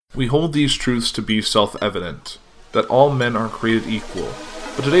We hold these truths to be self-evident, that all men are created equal,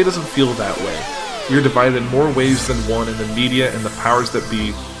 but today doesn't feel that way. We are divided in more ways than one, and the media and the powers that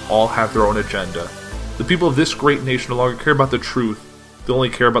be all have their own agenda. The people of this great nation no longer care about the truth, they only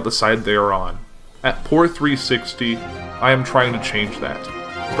care about the side they are on. At Poor 360, I am trying to change that.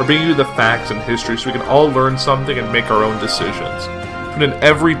 We're bringing you the facts and history so we can all learn something and make our own decisions. Tune in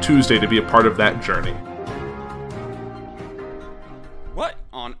every Tuesday to be a part of that journey. What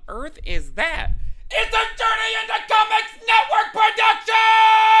on earth is that? It's a Journey into Comics Network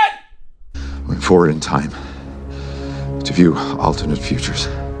production! Went forward in time to view alternate futures,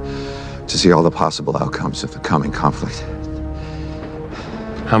 to see all the possible outcomes of the coming conflict.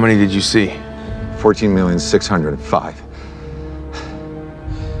 How many did you see? 14,605,000.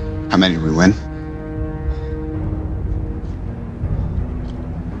 How many did we win?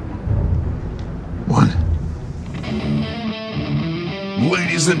 One.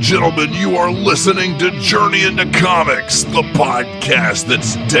 Ladies and gentlemen, you are listening to Journey into Comics, the podcast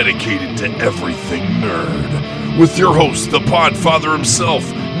that's dedicated to everything nerd. With your host, the Podfather himself,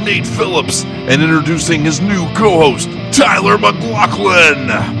 Nate Phillips, and introducing his new co-host, Tyler McLaughlin.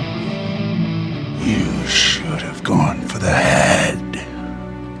 You should have gone for the head.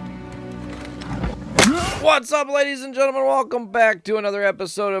 What's up, ladies and gentlemen? Welcome back to another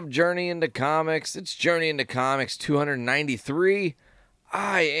episode of Journey into Comics. It's Journey into Comics 293.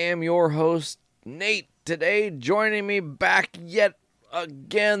 I am your host, Nate. Today, joining me back yet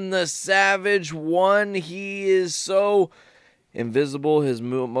again, the Savage One. He is so invisible, his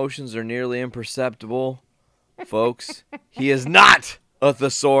emotions are nearly imperceptible. Folks, he is not a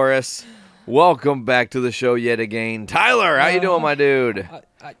thesaurus. Welcome back to the show yet again. Tyler, how you doing, my dude?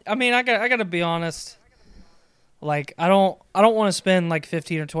 I mean, I gotta be honest. Like, I don't want to spend like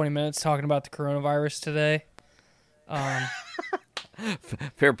 15 or 20 minutes talking about the coronavirus today.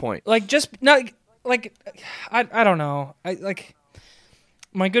 Fair point. Like, just not like I don't know.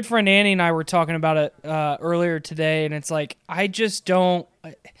 My good friend Annie and I were talking about it earlier today, and it's like I just don't.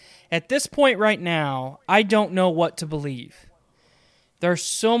 At this point right now, I don't know what to believe. There's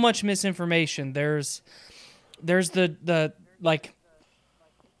so much misinformation. There's the like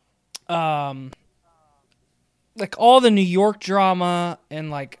all the New York drama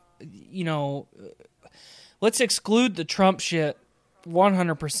and let's exclude the Trump shit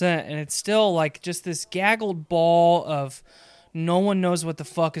 100%, and it's still like just this gaggled ball of no one knows what the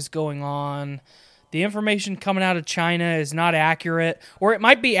fuck is going on. The information coming out of China is not accurate, or it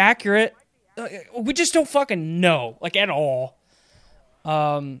might be accurate. We just don't fucking know, like, at all.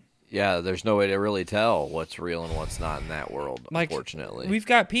 Yeah, there's no way to really tell what's real and what's not in that world, unfortunately. We've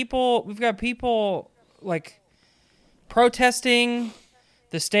got people like protesting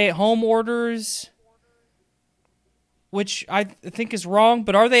the stay-at-home orders, which I think is wrong,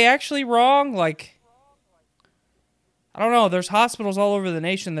 but are they actually wrong? Like, I don't know. There's hospitals all over the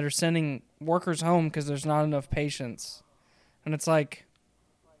nation that are sending workers home because there's not enough patients. And it's like,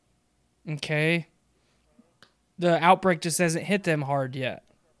 okay, the outbreak just hasn't hit them hard yet.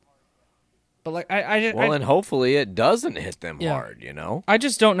 But like, and hopefully it doesn't hit them hard, you know? I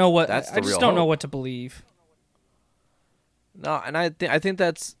just don't know what, I just don't know what to believe. No, and I think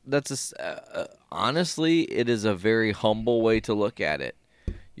that's honestly, it is a very humble way to look at it.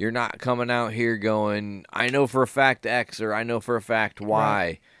 You're not coming out here going, I know for a fact X or I know for a fact Y.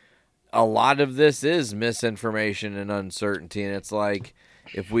 Right. A lot of this is misinformation and uncertainty, and it's like,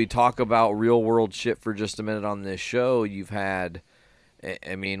 if we talk about real world shit for just a minute on this show, we've had,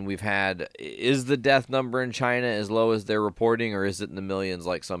 is the death number in China as low as they're reporting, or is it in the millions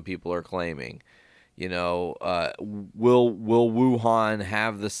like some people are claiming? You know, will Wuhan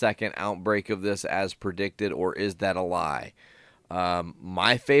have the second outbreak of this as predicted, or is that a lie?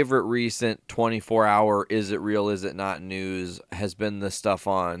 My favorite recent 24-hour is it real, is it not news has been the stuff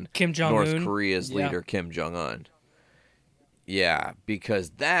on Kim Jong-un. North Korea's leader, Kim Jong-un. Yeah, because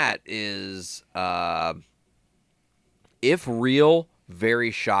that is, if real,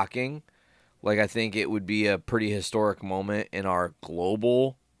 very shocking. Like, I think it would be a pretty historic moment in our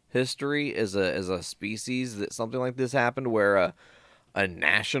global history as a species that something like this happened, where a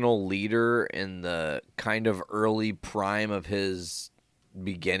national leader in the kind of early prime of his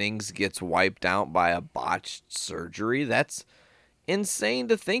beginnings gets wiped out by a botched surgery. That's insane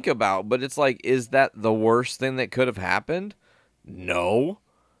to think about, but it's like, is that the worst thing that could have happened? No.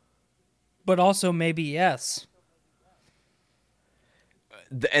 But also maybe yes.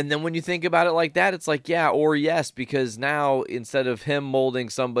 And then when you think about it like that, it's like, yeah, or yes, because now instead of him molding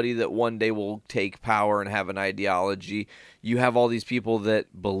somebody that one day will take power and have an ideology, you have all these people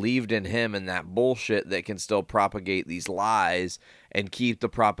that believed in him and that bullshit that can still propagate these lies and keep the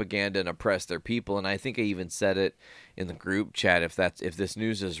propaganda and oppress their people. And I think I even said it in the group chat, if this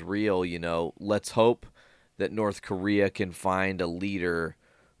news is real, let's hope that North Korea can find a leader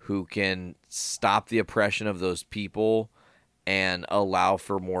who can stop the oppression of those people and allow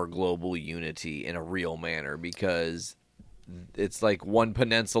for more global unity in a real manner, because it's like one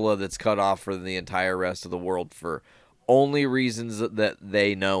peninsula that's cut off from the entire rest of the world for only reasons that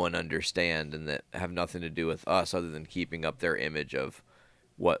they know and understand and that have nothing to do with us other than keeping up their image of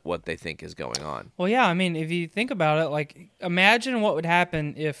what they think is going on. Well, yeah, I mean, if you think about it, like, imagine what would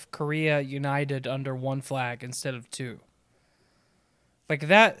happen if Korea united under one flag instead of two. Like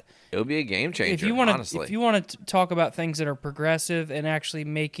that, it would be a game changer. If you want to talk about things that are progressive and actually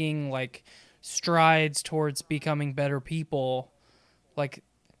making like strides towards becoming better people, like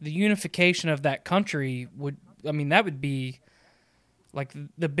the unification of that country that would be like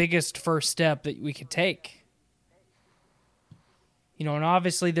the biggest first step that we could take. And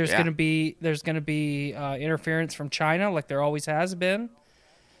obviously there's going to be interference from China, like there always has been.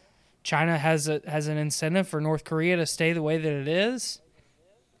 China has an incentive for North Korea to stay the way that it is.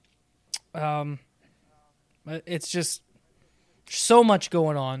 It's just so much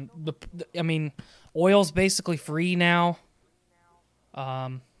going on. Oil's basically free now.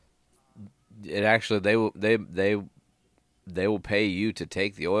 It actually they will pay you to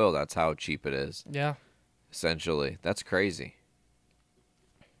take the oil. That's how cheap it is. Yeah. Essentially, that's crazy.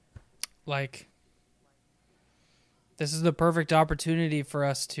 Like, this is the perfect opportunity for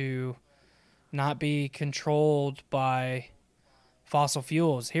us to not be controlled by fossil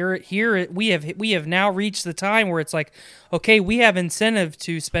fuels. Here we have now reached the time where it's like, okay, we have incentive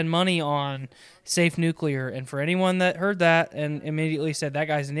to spend money on safe nuclear. And for anyone that heard that and immediately said that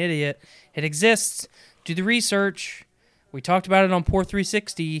guy's an idiot, it exists. Do the research. We talked about it on Pour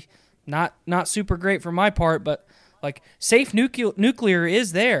 360. Not super great for my part, but like safe nuclear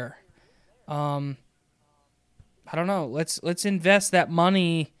is there. I don't know. Let's invest that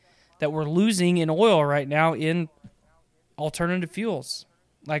money that we're losing in oil right now in alternative fuels.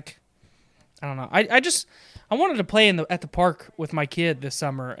 Like, I don't know. I wanted to play at the park with my kid this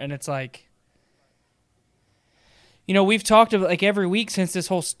summer, and it's like, we've talked about like every week since this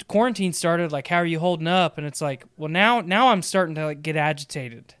whole quarantine started, like, how are you holding up? And it's like, well, now I'm starting to like get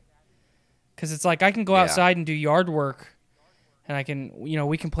agitated, because it's like I can go outside and do yard work, and I can,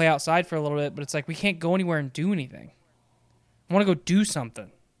 we can play outside for a little bit, but it's like we can't go anywhere and do anything. I want to go do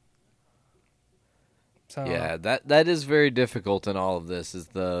something. So, yeah, that is very difficult in all of this, is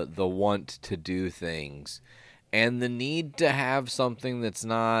the want to do things and the need to have something that's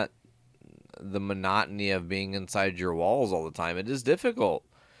not the monotony of being inside your walls all the time. It is difficult.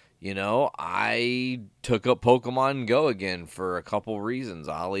 I took up Pokemon Go again for a couple reasons.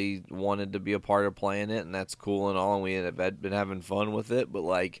 Ollie wanted to be a part of playing it, and that's cool and all, and we have been having fun with it. But,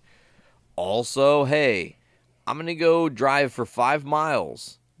 like, also, hey, I'm going to go drive for 5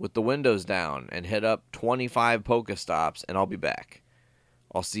 miles with the windows down and hit up 25 Pokestops, and I'll be back.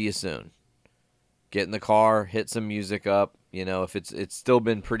 I'll see you soon. Get in the car, hit some music up. If it's still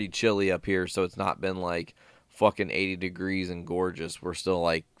been pretty chilly up here, so it's not been like fucking 80 degrees and gorgeous. We're still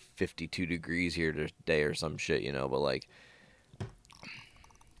like 52 degrees here today or some shit, but like,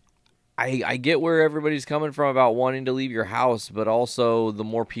 I get where everybody's coming from about wanting to leave your house, but also the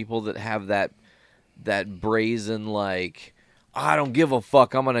more people that have that brazen, like, I don't give a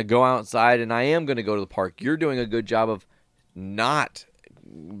fuck, I'm going to go outside and I am going to go to the park. You're doing a good job of not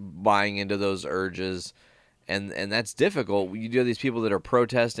buying into those urges, and that's difficult. You do have these people that are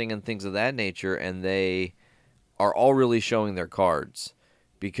protesting and things of that nature, and they are all really showing their cards.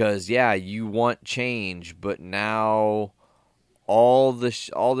 Because, yeah, you want change, but now all the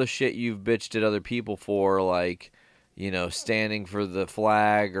shit you've bitched at other people for, like, standing for the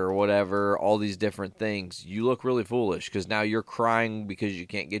flag or whatever, all these different things, you look really foolish because now you're crying because you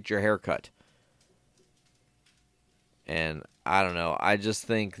can't get your hair cut. And I don't know. I just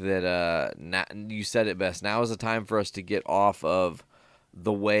think that you said it best. Now is the time for us to get off of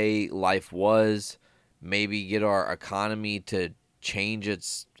the way life was, maybe get our economy to change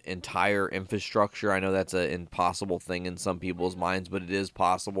its entire infrastructure. I know that's an impossible thing in some people's minds, but it is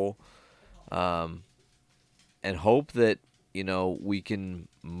possible. And hope that, we can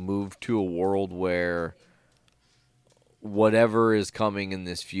move to a world where whatever is coming in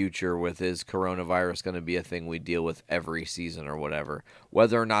this future with is coronavirus going to be a thing we deal with every season or whatever.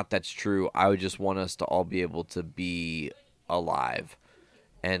 Whether or not that's true, I would just want us to all be able to be alive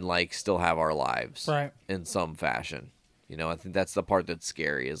and like still have our lives Right. in some fashion. You know, I think that's the part that's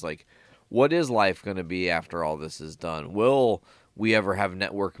scary is like, what is life going to be after all this is done? Will we ever have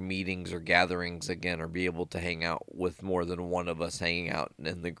network meetings or gatherings again, or be able to hang out with more than one of us hanging out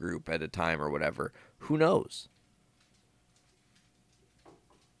in the group at a time or whatever? Who knows?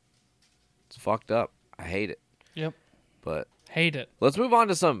 It's fucked up. I hate it. Yep. But Hate it. let's move on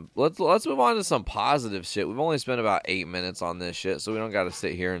to some positive shit. We've only spent about 8 minutes on this shit, so we don't got to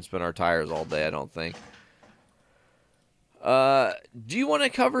sit here and spin our tires all day, I don't think. Do you want to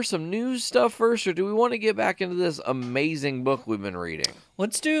cover some news stuff first, or do we want to get back into this amazing book we've been reading?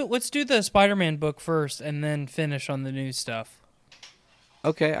 Let's do the Spider-Man book first, and then finish on the news stuff.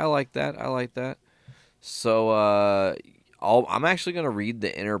 Okay, I like that. So, I'm actually going to read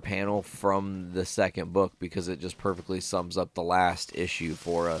the inner panel from the second book because it just perfectly sums up the last issue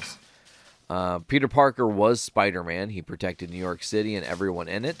for us. Peter Parker was Spider-Man. He protected New York City and everyone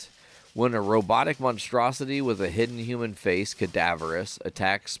in it. When a robotic monstrosity with a hidden human face, Cadaverous,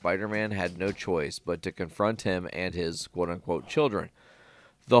 attacked, Spider-Man had no choice but to confront him and his quote-unquote children.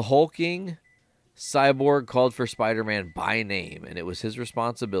 The hulking cyborg called for Spider-Man by name, and it was his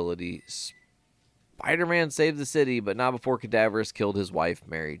responsibility. Spider-Man saved the city, but not before Cadaverous killed his wife,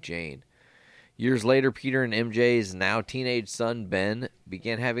 Mary Jane. Years later, Peter and MJ's now teenage son, Ben,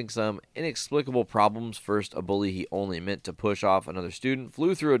 began having some inexplicable problems. First, a bully he only meant to push off another student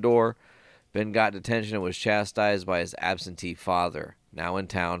flew through a door. Ben got detention and was chastised by his absentee father, now in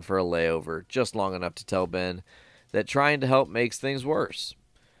town for a layover, just long enough to tell Ben that trying to help makes things worse.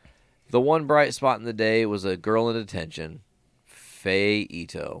 The one bright spot in the day was a girl in detention, Faye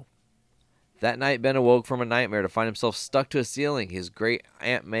Ito. That night, Ben awoke from a nightmare to find himself stuck to a ceiling. His great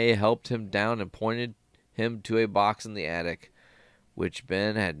Aunt May helped him down and pointed him to a box in the attic, which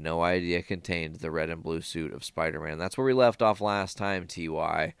Ben had no idea contained the red and blue suit of Spider-Man. That's where we left off last time,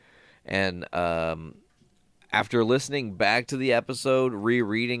 TY. And after listening back to the episode,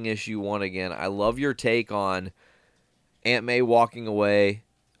 rereading issue 1 again, I love your take on Aunt May walking away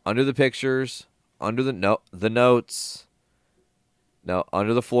under the pictures, under the notes. No,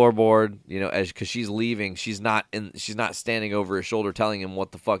 under the floorboard, you know, because she's leaving. She's not standing over his shoulder telling him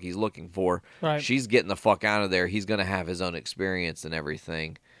what the fuck he's looking for. Right. She's getting the fuck out of there. He's gonna have his own experience and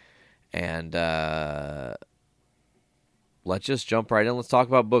everything. And let's just jump right in. Let's talk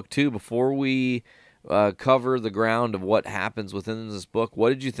about book 2 before we cover the ground of what happens within this book. What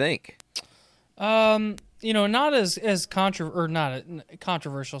did you think? You know, not as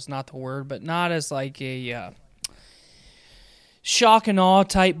controversial is not the word, but not as like a shock and awe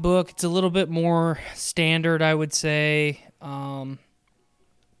type book. It's a little bit more standard, I would say. You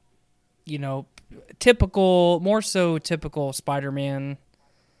know, more so typical Spider-Man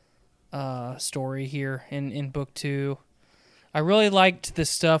story here in book 2. I really liked the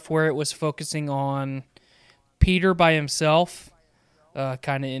stuff where it was focusing on Peter by himself,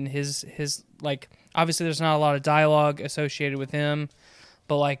 kind of in his like. Obviously, there's not a lot of dialogue associated with him.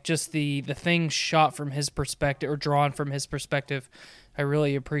 But like just the things shot from his perspective or drawn from his perspective, I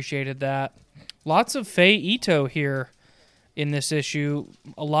really appreciated that. Lots of Faye Ito here in this issue.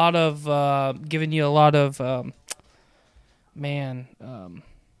 A lot of giving you a lot of Gwen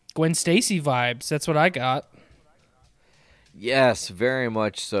Stacy vibes. That's what I got. Yes, very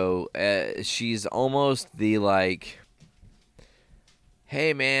much so. She's almost the like,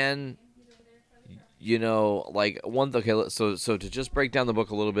 hey man. You know, like okay. So to just break down the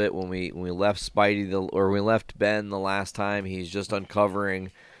book a little bit, when we left we left Ben the last time, he's just uncovering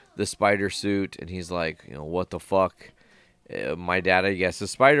the spider suit, and he's like, you know, what the fuck? My dad, I guess,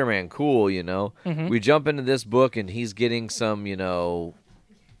 is Spider-Man. Cool, you know. Mm-hmm. We jump into this book, and he's getting some, you know,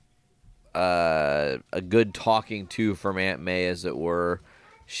 a good talking to from Aunt May, as it were.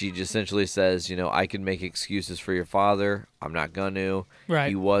 She just essentially says, you know, I can make excuses for your father. I'm not going to. Right.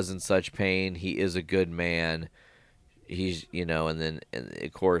 He was in such pain. He is a good man. He's, you know, and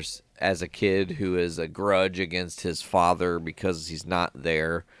of course, as a kid who is a grudge against his father because he's not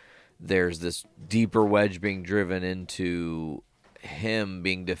there, there's this deeper wedge being driven into him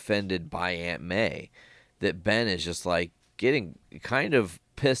being defended by Aunt May that Ben is just like getting kind of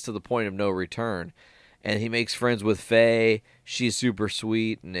pissed to the point of no return. And he makes friends with Faye. She's super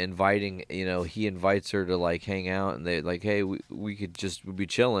sweet and inviting, you know, he invites her to like hang out, and they like, hey, we could just be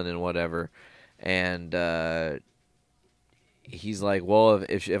chilling and whatever. And he's like, well,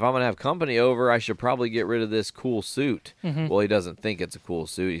 if I'm going to have company over, I should probably get rid of this cool suit. Mm-hmm. Well, he doesn't think it's a cool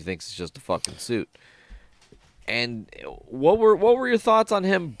suit. He thinks it's just a fucking suit. And what were your thoughts on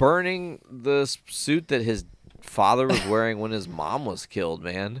him burning the suit that his father was wearing when his mom was killed,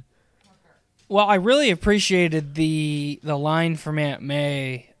 man? Well, I really appreciated the line from Aunt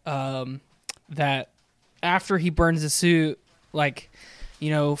May that after he burns the suit, like,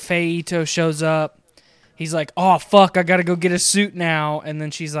 Faye Ito shows up. He's like, "Oh fuck, I gotta go get a suit now," and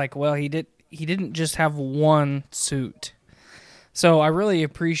then she's like, "Well, he didn't just have one suit." So I really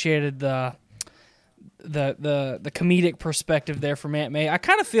appreciated the comedic perspective there from Aunt May. I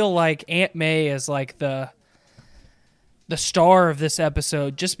kind of feel like Aunt May is like the star of this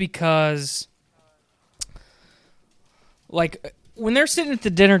episode, just because, like, when they're sitting at the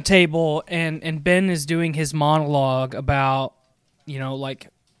dinner table and Ben is doing his monologue about, like,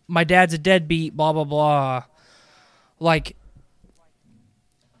 my dad's a deadbeat, blah, blah, blah. Like,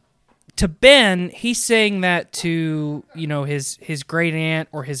 to Ben, he's saying that to, his great aunt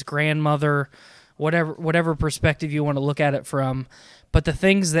or his grandmother, whatever perspective you want to look at it from. But the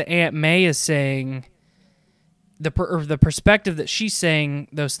things that Aunt May is saying, the perspective that she's saying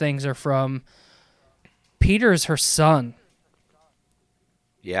those things are from, Peter is her son.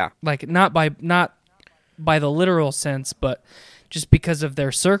 Yeah. Like, not by the literal sense, but just because of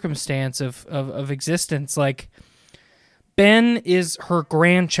their circumstance of existence. Like, Ben is her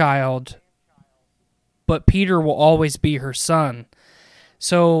grandchild, but Peter will always be her son.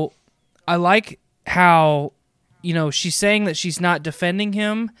 So I like how, she's saying that she's not defending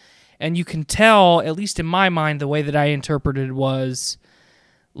him, and you can tell, at least in my mind, the way that I interpreted was,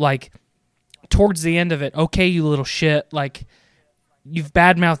 like, towards the end of it, okay, you little shit, like, you've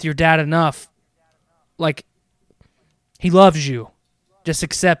badmouthed your dad enough. Like, he loves you. Just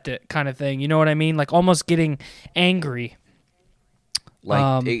accept it, kind of thing. You know what I mean? Like, almost getting angry.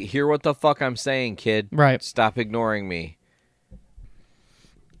 Like, hear what the fuck I'm saying, kid. Right. Stop ignoring me.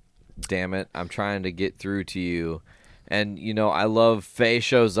 Damn it. I'm trying to get through to you. And, I love Faye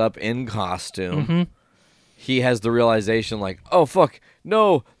shows up in costume. Mm-hmm. He has the realization, like, oh, fuck,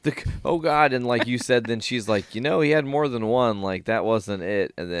 no, oh, God. And like you said, then she's like, he had more than one. Like, that wasn't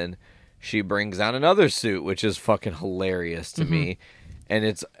it. And then she brings out another suit, which is fucking hilarious to me. And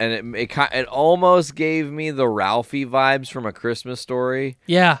it almost gave me the Ralphie vibes from A Christmas Story.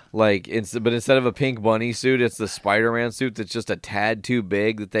 Yeah. Like, but instead of a pink bunny suit, it's the Spider-Man suit that's just a tad too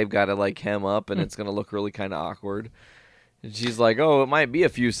big that they've got to, like, hem up, and it's going to look really kind of awkward. And she's like, oh, it might be a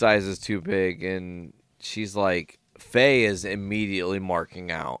few sizes too big. And she's like, Faye is immediately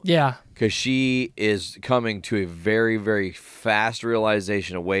marking out. Yeah. Because she is coming to a very, very fast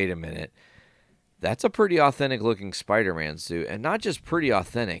realization of, wait a minute, that's a pretty authentic-looking Spider-Man suit. And not just pretty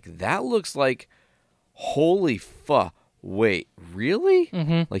authentic. That looks like, holy fuck, wait, really?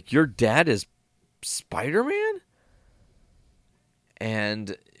 Mm-hmm. Like, your dad is Spider-Man?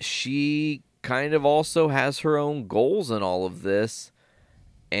 And she kind of also has her own goals in all of this.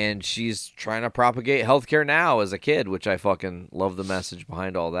 And she's trying to propagate healthcare now as a kid, which I fucking love the message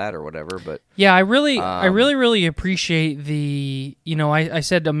behind all that or whatever. But yeah, I really appreciate the, I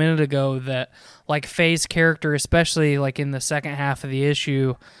said a minute ago that, like, Faye's character, especially like in the second half of the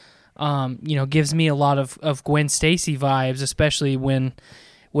issue, gives me a lot of Gwen Stacy vibes, especially when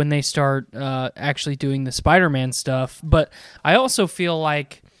they start actually doing the Spider-Man stuff. But I also feel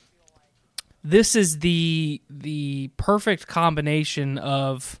like this is the perfect combination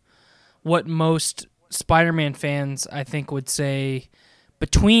of what most Spider-Man fans, I think, would say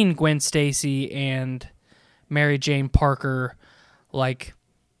between Gwen Stacy and Mary Jane Parker. Like,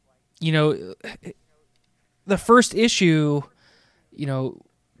 the first issue,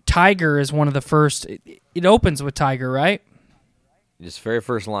 Tiger is one of the first. It opens with Tiger, right? Just very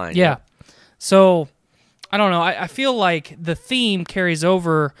first line. Yeah. So, I don't know. I feel like the theme carries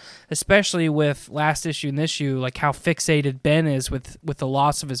over, especially with last issue and this issue, like how fixated Ben is with the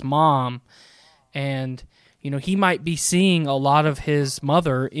loss of his mom. And, he might be seeing a lot of his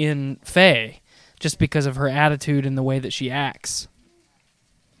mother in Faye just because of her attitude and the way that she acts.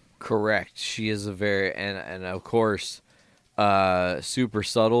 Correct. She is a very, and of course, super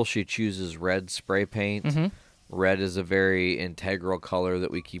subtle. She chooses red spray paint. Mm-hmm. Red is a very integral color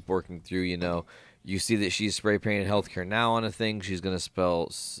that we keep working through, You see that she's spray painted Healthcare Now on a thing. She's going to spell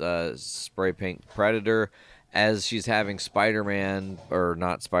spray paint Predator as she's having Spider-Man, or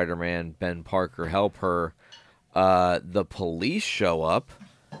not Spider-Man, Ben Parker help her. The police show up,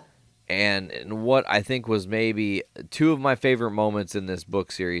 and what I think was maybe two of my favorite moments in this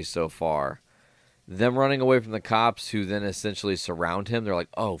book series so far. Them running away from the cops who then essentially surround him. They're like,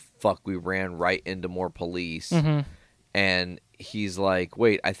 oh, fuck, we ran right into more police. Mm-hmm. And he's like,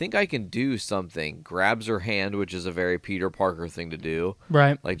 wait, I think I can do something. Grabs her hand, which is a very Peter Parker thing to do.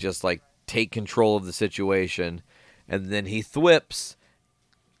 Right. Like, just, like, take control of the situation. And then he thwips,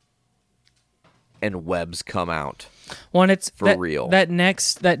 and webs come out. Well, and it's for real. That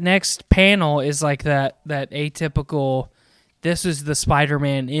next panel is like that atypical. This is the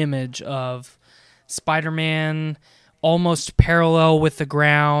Spider-Man image of Spider-Man almost parallel with the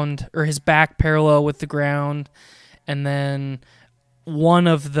ground, or his back parallel with the ground, and then one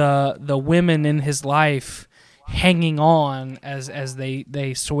of the women in his life hanging on as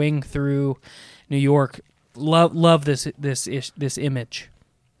they swing through New York. Love this image.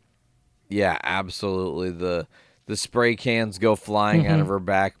 Yeah, absolutely. The spray cans go flying out of her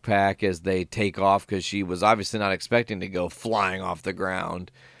backpack as they take off because she was obviously not expecting to go flying off the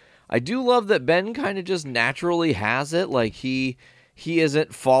ground. I do love that Ben kind of just naturally has it. Like, he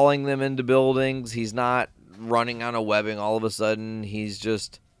isn't falling them into buildings. He's not running on a webbing all of a sudden. He's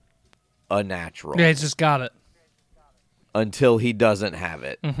just a natural. Yeah, he's just got it. Until he doesn't have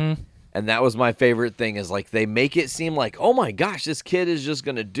it. Mm-hmm. And that was my favorite thing, is like they make it seem like, oh my gosh, this kid is just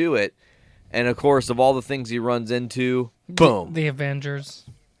going to do it. And of course, of all the things he runs into, boom. The Avengers.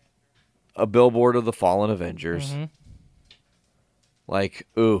 A billboard of the fallen Avengers. Mm-hmm. Like,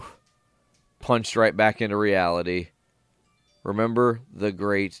 ooh. Punched right back into reality. Remember the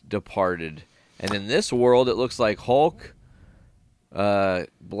great departed. And in this world, it looks like Hulk,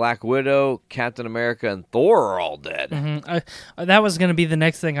 Black Widow, Captain America, and Thor are all dead. Mm-hmm. That was going to be the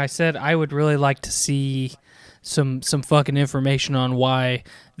next thing I said. I would really like to see some fucking information on why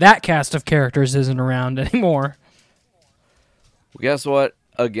that cast of characters isn't around anymore. Well, guess what?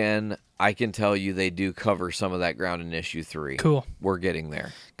 Again, I can tell you they do cover some of that ground in issue 3. Cool. We're getting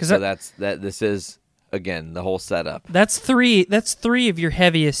there. So this is, again, the whole setup. That's three of your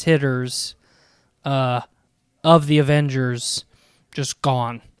heaviest hitters of the Avengers just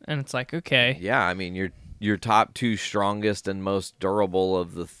gone. And it's like, okay. Yeah, I mean, your top 2 strongest and most durable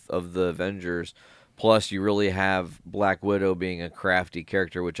of the Avengers. Plus, you really have Black Widow being a crafty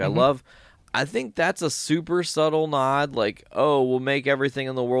character, which I love. I think that's a super subtle nod, like, oh, we'll make everything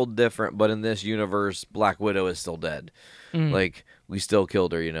in the world different, but in this universe, Black Widow is still dead. Like, we still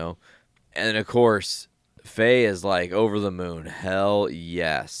killed her, you know? And, of course, Faye is, like, over the moon. Hell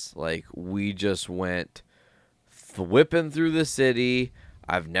yes. Like, we just went whipping through the city.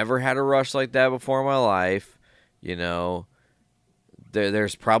 I've never had a rush like that before in my life. You know,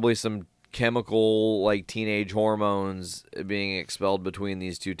 there's probably some chemical, like, teenage hormones being expelled between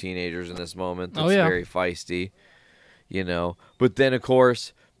these two teenagers in this moment. That's very feisty, you know. But then, of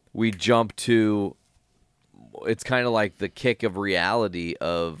course, we jump to, it's kind of like the kick of reality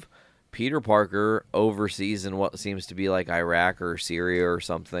of Peter Parker overseas in what seems to be like Iraq or Syria or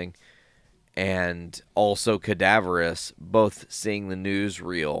something, and also Cadaverous, both seeing the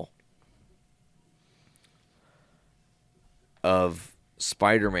newsreel of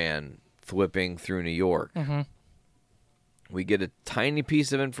Spider-Man whipping through New York. We get a tiny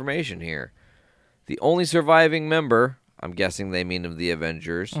piece of information here. The only surviving member, I'm guessing they mean of the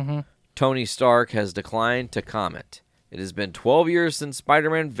Avengers, Tony Stark, has declined to comment. It has been 12 years since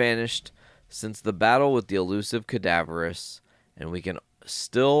Spider-Man vanished, since the battle with the elusive Cadaverous, and we can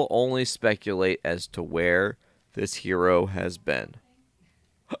still only speculate as to where this hero has been.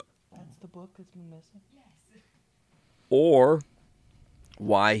 That's the book that's been missing? Or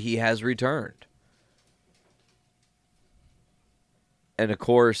why he has returned. And of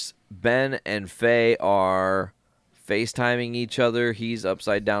course, Ben and Faye are FaceTiming each other. He's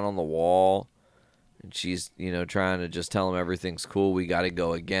upside down on the wall, and she's, you know, trying to just tell him everything's cool. We got to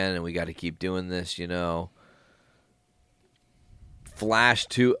go again, and we got to keep doing this, you know. Flash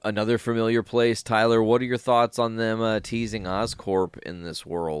to another familiar place. Tyler, what are your thoughts on them teasing Oscorp in this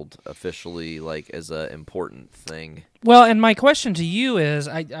world officially, like, as a important thing? Well, and my question to you is,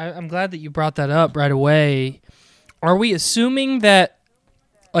 I'm glad that you brought that up right away. Are we assuming that,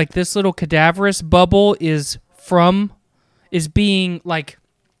 like, this little Cadaverous bubble is being, like,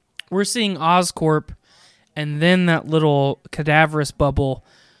 we're seeing Oscorp and then that little Cadaverous bubble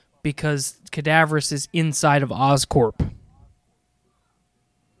because Cadaverous is inside of Oscorp?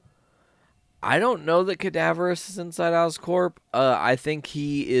 I don't know that Cadaverous is inside Oscorp. I think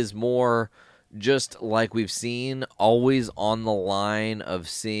he is more just like we've seen, always on the line of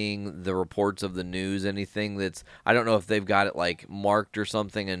seeing the reports of the news, anything that's, I don't know if they've got it like marked or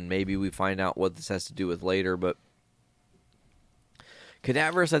something, and maybe we find out what this has to do with later, but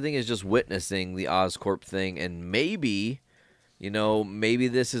Cadaverous, I think, is just witnessing the Oscorp thing, and maybe, you know, maybe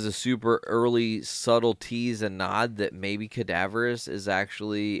this is a super early subtle tease and nod that maybe Cadaverous is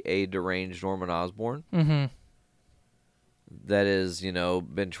actually a deranged Norman Osborn. that is,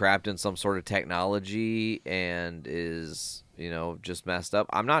 been trapped in some sort of technology and is, just messed up?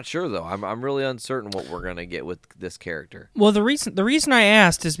 I'm not sure though. I'm really uncertain what we're gonna get with this character. Well, the reason I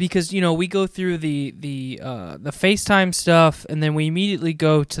asked is because we go through the FaceTime stuff, and then we immediately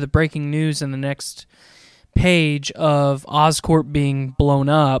go to the breaking news in the next page of Oscorp being blown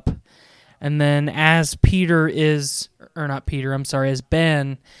up, and then as Ben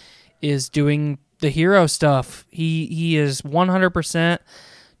is doing the hero stuff, he is 100%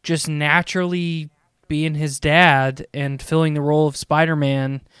 just naturally being his dad and filling the role of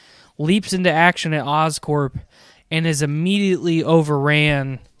Spider-Man, leaps into action at Oscorp and is immediately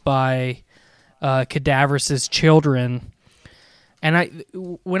overran by Cadaverous' children. And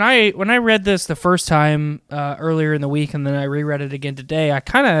when I read this the first time earlier in the week, and then I reread it again today, I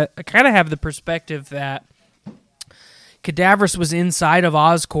kind of have the perspective that Cadaverous was inside of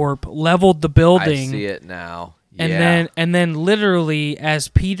Oscorp, leveled the building. I see it now. And then literally as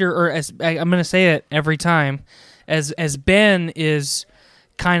Peter, or as I'm going to say it every time, as Ben is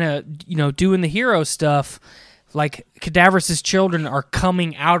kind of doing the hero stuff, like Cadaverous' children are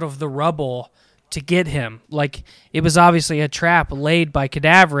coming out of the rubble to get him. Like, it was obviously a trap laid by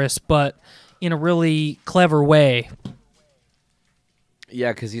Cadaverous, but in a really clever way.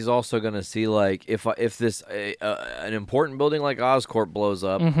 Yeah, because he's also going to see, like, if this an important building like Oscorp blows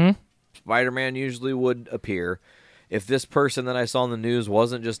up, Spider-Man usually would appear. If this person that I saw in the news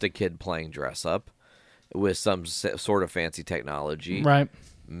wasn't just a kid playing dress-up with some sort of fancy technology, right?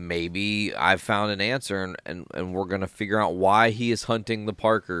 Maybe I've found an answer, and we're going to figure out why he is hunting the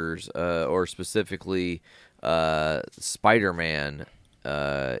Parkers, or specifically Spider-Man,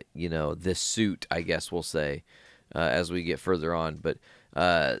 this suit, I guess we'll say, as we get further on. But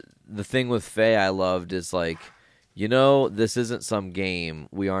the thing with Faye I loved is, like, this isn't some game.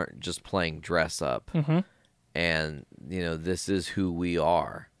 We aren't just playing dress-up. And, this is who we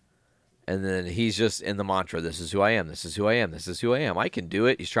are. And then he's just in the mantra, this is who I am, this is who I am, this is who I am. I can do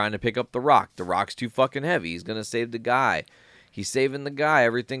it. He's trying to pick up the rock. The rock's too fucking heavy. He's going to save the guy. He's saving the guy.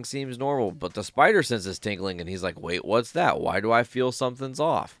 Everything seems normal. But the spider sense is tingling, and he's like, wait, what's that? Why do I feel something's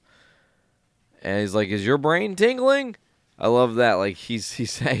off? And he's like, is your brain tingling? I love that. Like,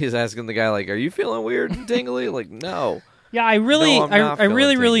 he's asking the guy, like, are you feeling weird and tingly? Like, no. Yeah, I really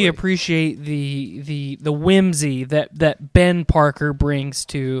tingly. appreciate the whimsy that Ben Parker brings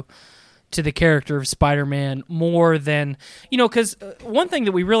to the character of Spider-Man more than, because one thing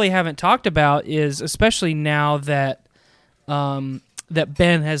that we really haven't talked about is, especially now that that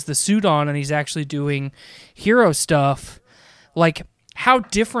Ben has the suit on and he's actually doing hero stuff, like, how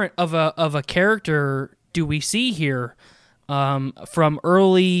different of a character do we see here from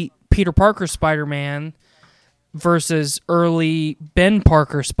early Peter Parker Spider-Man versus early Ben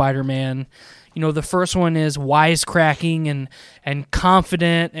Parker Spider-Man. The first one is wisecracking and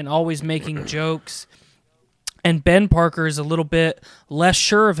confident and always making jokes. And Ben Parker is a little bit less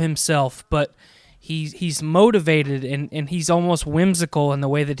sure of himself, but he's motivated and he's almost whimsical in the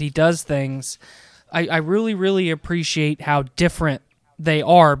way that he does things. I really, really appreciate how different they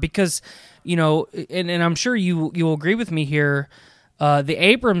are because, and I'm sure you'll agree with me here, the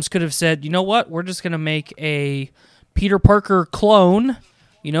Abrams could have said, you know what, we're just going to make a Peter Parker clone,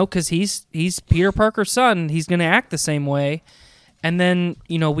 because he's Peter Parker's son. He's going to act the same way. And then,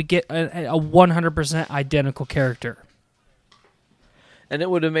 we get a 100% identical character. And it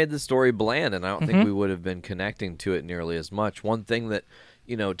would have made the story bland, and I don't think we would have been connecting to it nearly as much. One thing that,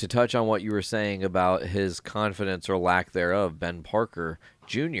 to touch on what you were saying about his confidence or lack thereof, Ben Parker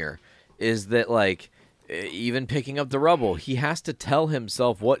Jr., is that, like, even picking up the rubble, he has to tell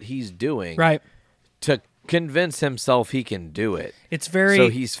himself what he's doing, right, to convince himself he can do it. It's very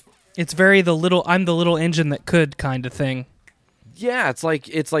I'm the little engine that could kind of thing. Yeah, it's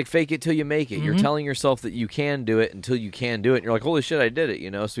like fake it till you make it. You're telling yourself that you can do it until you can do it, and you're like, holy shit, I did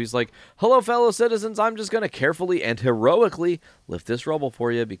it, So he's like, hello, fellow citizens, I'm just going to carefully and heroically lift this rubble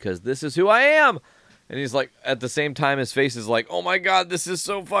for you because this is who I am. And he's like, at the same time, his face is like, oh my god, this is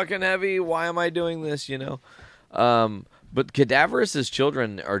so fucking heavy. Why am I doing this, But Cadaverous'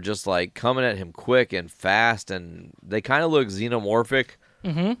 children are just, like, coming at him quick and fast, and they kind of look xenomorphic.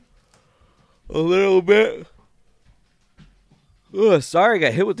 A little bit. Ugh, sorry, I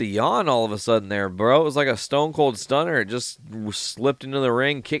got hit with the yawn all of a sudden there, bro. It was like a stone cold stunner. It just slipped into the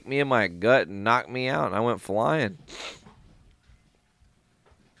ring, kicked me in my gut, and knocked me out, and I went flying.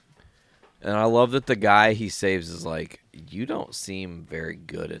 And I love that the guy he saves is like, you don't seem very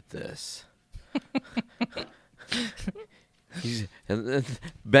good at this. And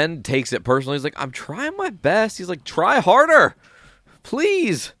Ben takes it personally. He's like, I'm trying my best. He's like, try harder.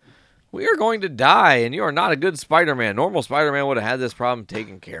 Please. we are going to die, and you are not a good Spider-Man. Normal Spider-Man would have had this problem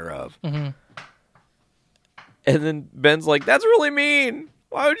taken care of. Mm-hmm. And then Ben's like, that's really mean.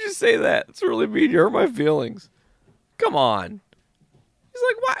 Why would you say that? It's really mean. You hurt my feelings. Come on. He's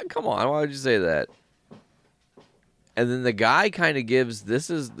like, why? Come on. Why would you say that? And then the guy kind of gives, this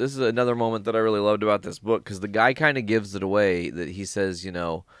is another moment that I really loved about this book, because the guy kind of gives it away, that he says, you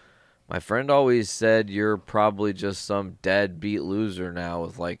know, my friend always said you're probably just some deadbeat loser now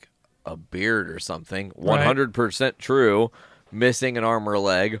with like a beard or something. Right. 100% true. Missing an arm or a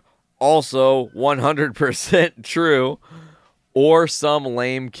leg. Also 100% true. Or some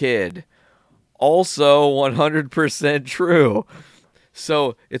lame kid. Also 100% true.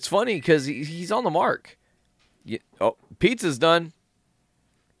 So it's funny because he's on the mark. Pizza's done.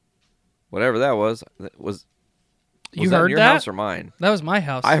 Whatever that was. Was you that heard in your that? house or mine? That was my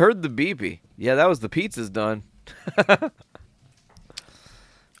house. I heard the beepy. Yeah, that was the pizza's done.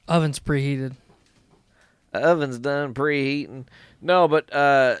 Oven's preheated. Oven's done preheating. No, but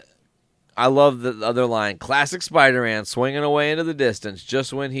I love the other line. Classic Spider-Man swinging away into the distance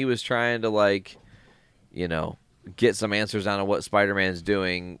just when he was trying to, like, you know, get some answers on what Spider-Man's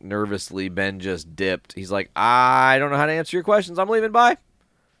doing. Nervously, Ben just dipped. He's like, I don't know how to answer your questions. I'm leaving. Bye.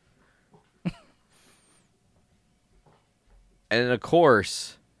 And then, of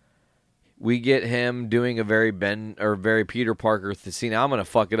course, we get him doing a very Peter Parker. See, now I'm going to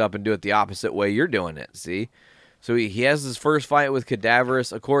fuck it up and do it the opposite way you're doing it. See? So he has his first fight with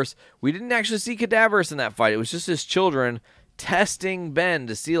Cadaverous. Of course, we didn't actually see Cadaverous in that fight. It was just his children testing Ben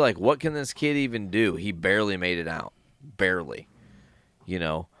to see, like, what can this kid even do? He barely made it out. Barely. You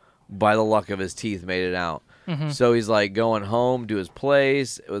know, by the luck of his teeth, made it out. Mm-hmm. So he's, like, going home to his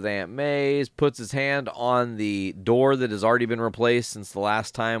place with Aunt May's, puts his hand on the door that has already been replaced since the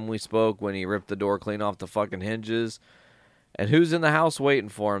last time we spoke when he ripped the door clean off the fucking hinges. And who's in the house waiting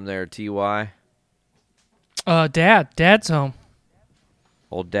for him there, T.Y.? Dad's home.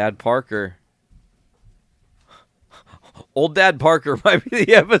 Old Dad Parker. Old Dad Parker might be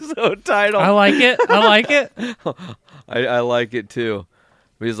the episode title. I like it. I like it too.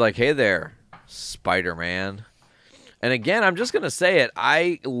 He's like, hey there, Spider-Man. And again, I'm just going to say it.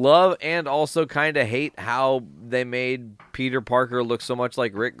 I love and also kind of hate how they made Peter Parker look so much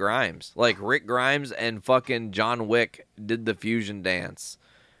like Rick Grimes. Like Rick Grimes and fucking John Wick did the fusion dance.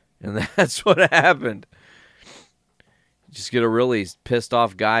 And that's what happened. Just get a really pissed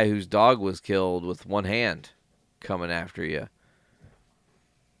off guy whose dog was killed with one hand coming after you.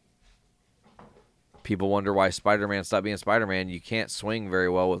 People wonder why Spider-Man stopped being Spider-Man. You can't swing very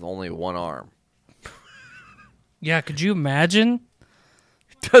well with only one arm. Yeah, could you imagine?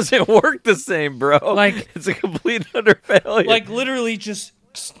 It doesn't work the same, bro. Like, it's a complete utter failure. Like, literally just,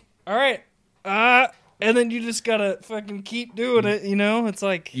 all right, and then you just gotta fucking keep doing it, you know? It's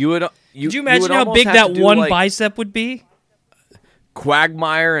like, could you imagine how big that one bicep would be?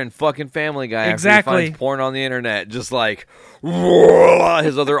 Quagmire and fucking Family Guy exactly. After he finds porn on the internet. Just like,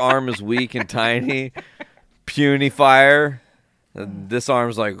 his other arm is weak and tiny. Puny fire. This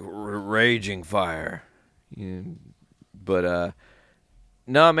arm's like raging fire. But,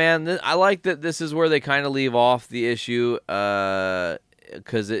 no, man, I like that this is where they kind of leave off the issue,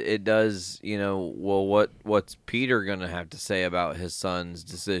 because it does, you know, well, what's Peter going to have to say about his son's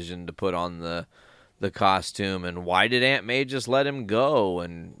decision to put on the costume, and why did Aunt May just let him go?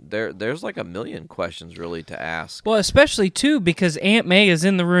 And there's like a million questions really to ask. Well, especially too because Aunt May is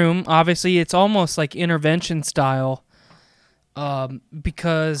in the room. Obviously, it's almost like intervention style.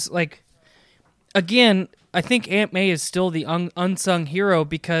 Because like, again, I think Aunt May is still the unsung hero,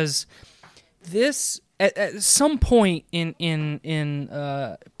 because this at some point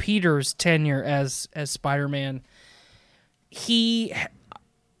in Peter's tenure as Spider-Man, he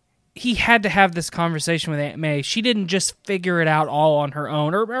had to have this conversation with Aunt May. She didn't just figure it out all on her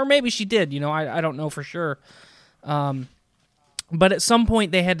own, or maybe she did, you know, I don't know for sure. But at some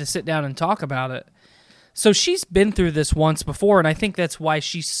point they had to sit down and talk about it. So she's been through this once before, and I think that's why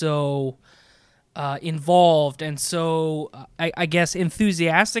she's so involved and so, I guess,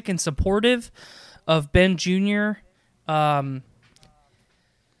 enthusiastic and supportive of Ben Jr.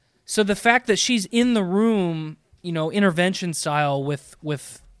 So the fact that she's in the room, you know, intervention style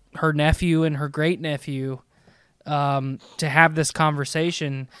with her nephew and her great-nephew to have this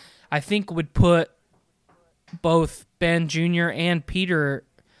conversation, I think would put both Ben Jr. and Peter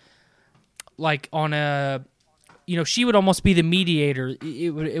like on a, you know, she would almost be the mediator.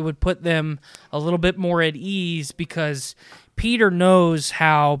 It would put them a little bit more at ease, because Peter knows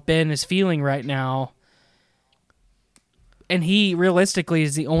how Ben is feeling right now, and he realistically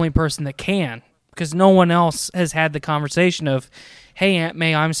is the only person that can, because no one else has had the conversation of, hey, Aunt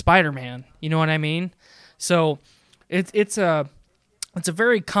May, I'm Spider-Man. You know what I mean? So it's a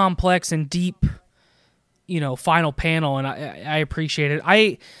very complex and deep, final panel, and I appreciate it.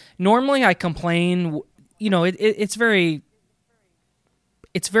 I normally complain, it's very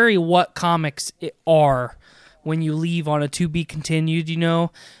what comics are when you leave on a to be continued.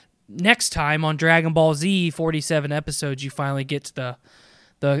 Next time on Dragon Ball Z, 47 episodes, you finally get to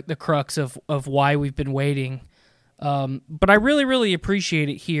the crux of why we've been waiting. But I really, really appreciate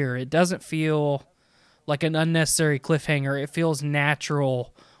it here. It doesn't feel like an unnecessary cliffhanger. It feels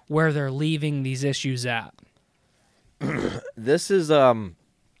natural where they're leaving these issues at. This is, how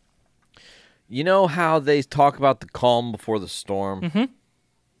they talk about the calm before the storm? Mm-hmm.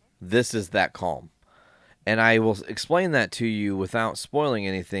 This is that calm. And I will explain that to you without spoiling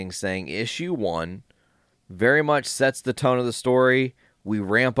anything, saying issue 1 very much sets the tone of the story. We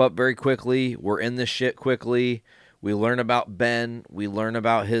ramp up very quickly. We're in this shit quickly. We learn about Ben. We learn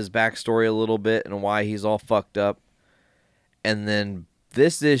about his backstory a little bit and why he's all fucked up. And then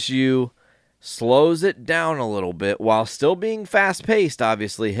this issue slows it down a little bit while still being fast-paced,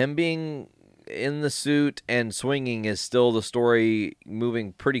 obviously. Him being in the suit and swinging is still the story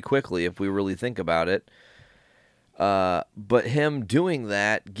moving pretty quickly if we really think about it. But him doing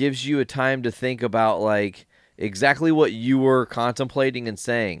that gives you a time to think about exactly what you were contemplating and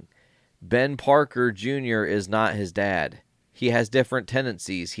saying. Ben Parker Jr. is not his dad. He has different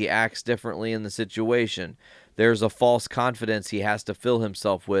tendencies. He acts differently in the situation. There's a false confidence he has to fill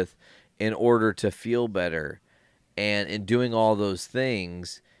himself with in order to feel better. And in doing all those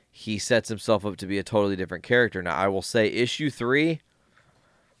things, he sets himself up to be a totally different character. Now, I will say issue 3,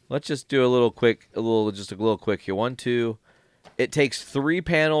 let's just do a little quick here. 1, 2. It takes 3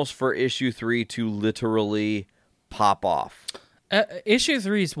 panels for issue 3 to literally pop off. Issue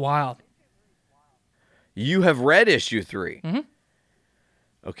 3 is wild. You have read issue 3. Mm-hmm.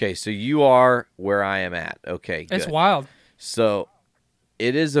 Okay, so you are where I am at. Okay, good. It's wild. So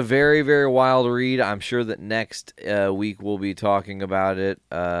it is a very, very wild read. I'm sure that next week we'll be talking about it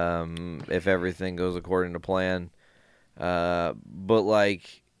if everything goes according to plan. But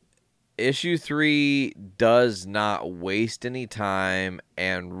issue 3 does not waste any time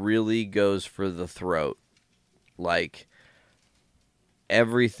and really goes for the throat.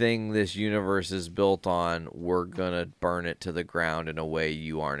 Everything this universe is built on, we're going to burn it to the ground in a way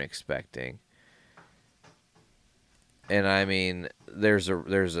you aren't expecting. And I mean, there's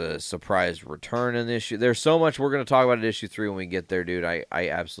a surprise return in issue. There's so much we're going to talk about at issue 3 when we get there, dude. I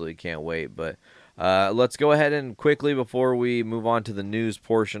absolutely can't wait. But let's go ahead and quickly, before we move on to the news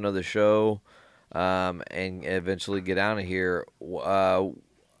portion of the show and eventually get out of here,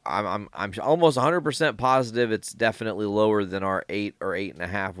 I'm almost 100% positive it's definitely lower than our 8 or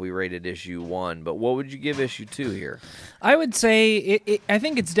 8.5 we rated issue 1. But what would you give issue 2 here? I would say I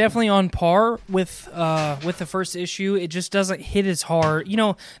think it's definitely on par with the first issue. It just doesn't hit as hard.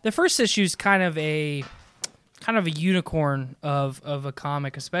 The first issue is kind of a unicorn of a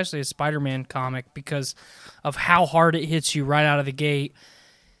comic, especially a Spider-Man comic, because of how hard it hits you right out of the gate.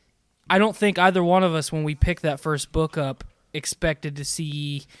 I don't think either one of us, when we picked that first book up, expected to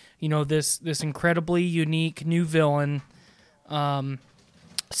see, this incredibly unique new villain,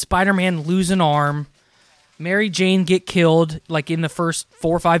 Spider-Man lose an arm, Mary Jane get killed in the first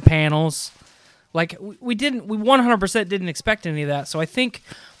 4 or 5 panels. We 100% didn't expect any of that. So I think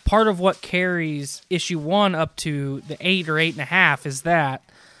part of what carries issue 1 up to the 8 or 8.5 is that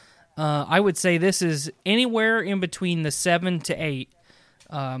I would say this is anywhere in between the 7 to 8.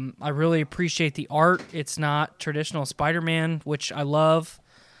 I really appreciate the art. It's not traditional Spider-Man, which I love.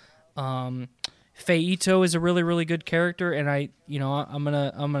 Fei Ito is a really, really good character, and I'm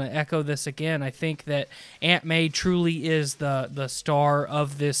gonna echo this again. I think that Aunt May truly is the star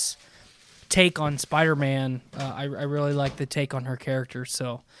of this take on Spider-Man. I really like the take on her character.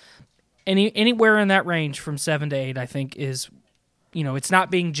 So anywhere in that range from 7 to 8, I think is, it's not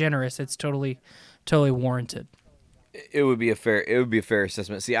being generous. It's totally warranted. It would be a fair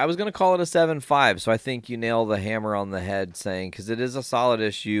assessment. See, I was going to call it a 7.5, so I think you nail the hammer on the head saying, because it is a solid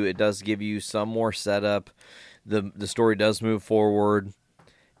issue. It does give you some more setup. The story does move forward.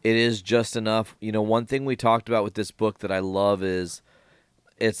 It is just enough. One thing we talked about with this book that I love is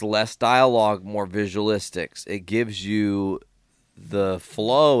it's less dialogue, more visualistics. It gives you the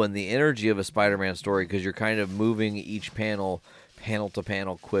flow and the energy of a Spider-Man story because you're kind of moving each panel to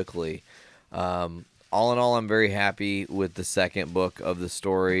panel quickly. All in all, I'm very happy with the second book of the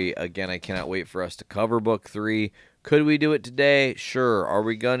story. Again, I cannot wait for us to cover book 3. Could we do it today? Sure. Are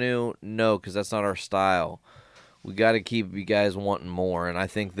we going to? No, because that's not our style. we got to keep you guys wanting more. And I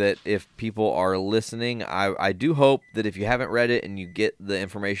think that if people are listening, I do hope that if you haven't read it and you get the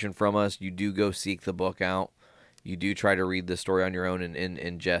information from us, you do go seek the book out. You do try to read the story on your own and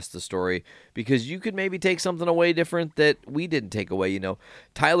ingest the story, because you could maybe take something away different that we didn't take away. You know,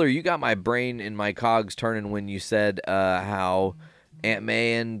 Tyler, you got my brain and my cogs turning when you said how Aunt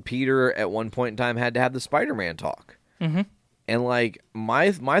May and Peter at one point in time had to have the Spider-Man talk. Mm-hmm. And like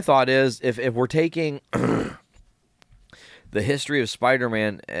my thought is, if we're taking the history of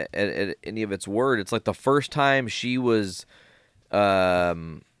Spider-Man at any of its word, it's like the first time she was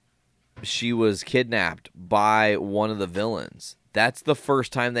kidnapped by one of the villains. That's the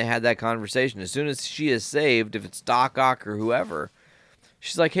first time they had that conversation. As soon as she is saved, if it's Doc Ock or whoever,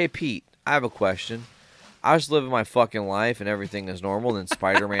 she's like, "Hey, Pete, I have a question. I was living my fucking life and everything is normal. And then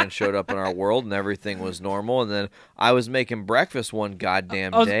Spider-Man showed up in our world and everything was normal. And then I was making breakfast one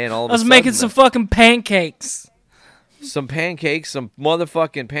goddamn day, and all of a sudden I was making some fucking pancakes. Some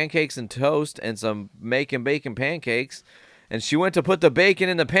motherfucking pancakes and toast, and some making bacon pancakes. And she went to put the bacon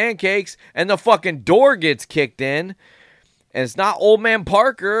in the pancakes, and the fucking door gets kicked in. And it's not Old Man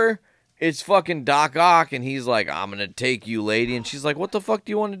Parker. It's fucking Doc Ock, and he's like, "I'm going to take you, lady." And she's like, "What the fuck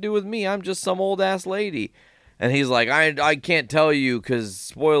do you want to do with me? I'm just some old-ass lady." And he's like, I can't tell you because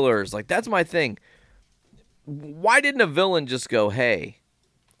spoilers. Like, that's my thing. Why didn't a villain just go, "Hey,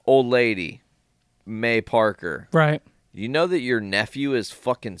 old lady, May Parker. Right. You know that your nephew is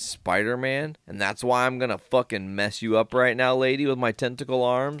fucking Spider-Man, and that's why I'm gonna fucking mess you up right now, lady, with my tentacle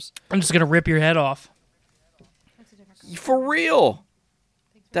arms? I'm just gonna rip your head off." For real.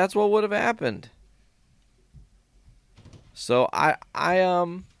 That's what would have happened. So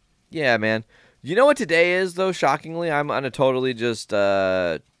yeah, man. You know what today is, though? Shockingly, I'm on a totally just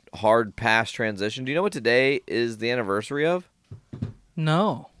hard pass transition. Do you know what today is the anniversary of?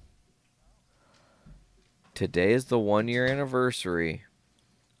 No. Today is the 1-year anniversary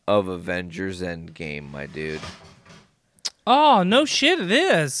of Avengers Endgame, my dude. Oh, no shit, it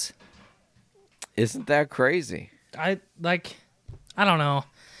is. Isn't that crazy? I don't know.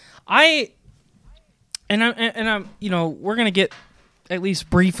 I'm you know, we're gonna get at least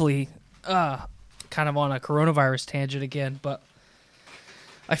briefly kind of on a coronavirus tangent again, but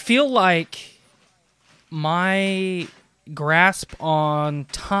I feel like my grasp on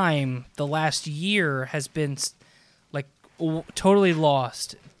time the last year has been like totally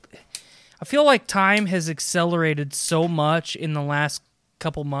lost. I feel like time has accelerated so much in the last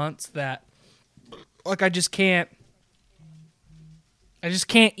couple months that like I just can't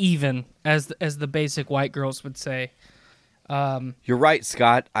even, as the basic white girls would say. You're right,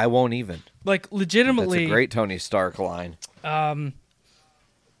 Scott. I won't even. Like, legitimately... That's a great Tony Stark line. I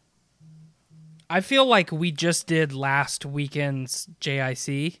feel like we just did last weekend's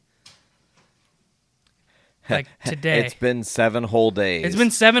JIC. Like, today. It's been 7 whole days. It's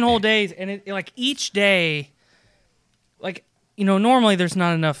been 7 whole days, and it like, each day... Like, you know, normally there's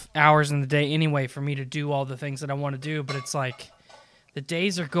not enough hours in the day anyway for me to do all the things that I want to do, but it's like... The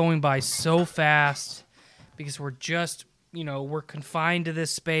days are going by so fast because we're just, you know, we're confined to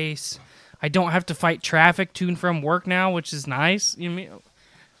this space. I don't have to fight traffic to and from work now, which is nice. You know,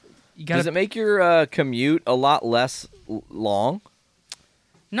 does it make your commute a lot less long?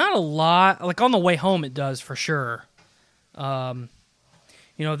 Not a lot. Like on the way home, it does for sure. You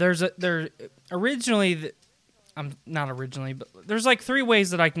know, there's like 3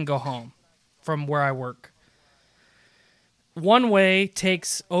 ways that I can go home from where I work. One way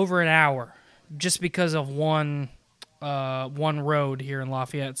takes over an hour just because of one road here in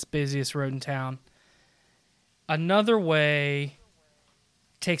Lafayette. It's the busiest road in town. Another way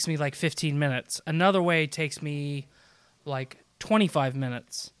takes me like 15 minutes. Another way takes me like 25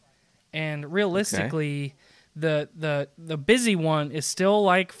 minutes. And realistically, the busy one is still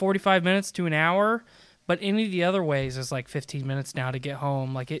like 45 minutes to an hour, but any of the other ways is like 15 minutes now to get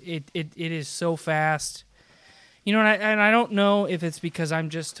home. Like it is so fast. You know, and I don't know if it's because I'm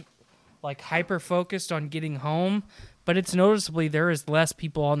just, like, hyper-focused on getting home, but it's noticeably there is less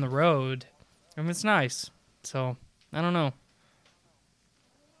people on the road, and it's nice. So, I don't know.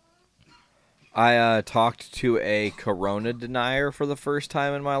 I talked to a corona denier for the first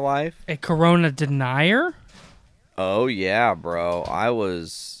time in my life. A corona denier? Oh, yeah, bro. I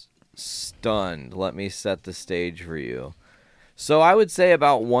was stunned. Let me set the stage for you. So I would say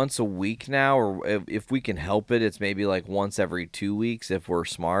about once a week now, or if we can help it, it's maybe like once every 2 weeks if we're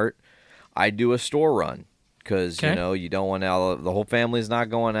smart. I do a store run because, you know, you don't want out. The whole family's not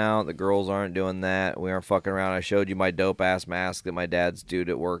going out. The girls aren't doing that. We aren't fucking around. I showed you my dope-ass mask that my dad's dude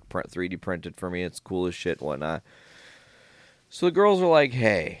at work 3D printed for me. It's cool as shit and whatnot. So the girls are like,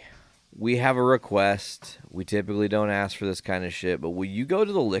 "Hey, we have a request. We typically don't ask for this kind of shit, but will you go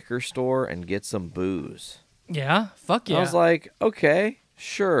to the liquor store and get some booze? Yeah, fuck yeah. I was like, okay,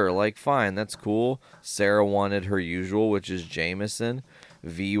 sure, like, fine, that's cool. Sarah wanted her usual, which is Jameson.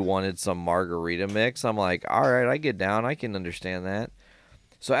 V wanted some margarita mix. I'm like, all right, I get down. I can understand that.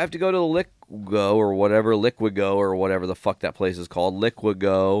 So I have to go to the Liquigo or whatever the fuck that place is called.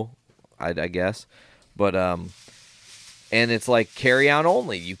 Liquigo, I guess. But, and it's like carry-out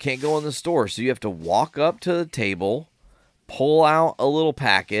only. You can't go in the store. So you have to walk up to the table, pull out a little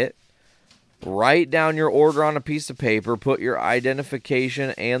packet, write down your order on a piece of paper, put your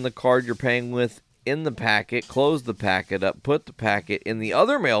identification and the card you're paying with in the packet, close the packet up, put the packet in the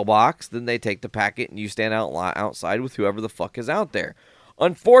other mailbox, then they take the packet and you stand outside with whoever the fuck is out there.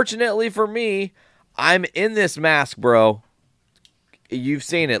 Unfortunately for me, I'm in this mask, bro. You've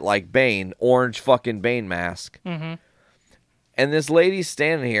seen it, like Bane, orange fucking Bane mask. Mm-hmm. And this lady's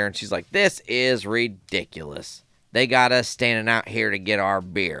standing here and she's like, this is ridiculous. They got us standing out here to get our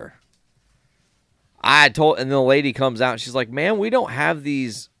beer. And the lady comes out and she's like, man, we don't have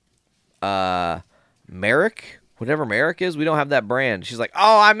these, Merrick, whatever Merrick is, we don't have that brand. She's like,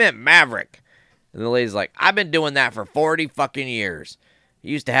 oh, I meant Maverick. And the lady's like, I've been doing that for 40 fucking years.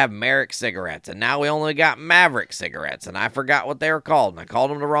 Used to have Merrick cigarettes, and now we only got Maverick cigarettes, and I forgot what they were called, and I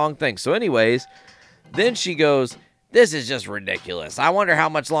called them the wrong thing. So anyways, then she goes, this is just ridiculous. I wonder how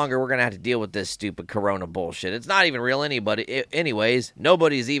much longer we're going to have to deal with this stupid corona bullshit. It's not even real anyways.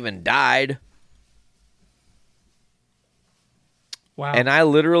 Nobody's even died. Wow. And I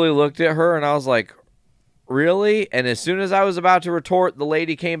literally looked at her and I was like, really? And as soon as I was about to retort, the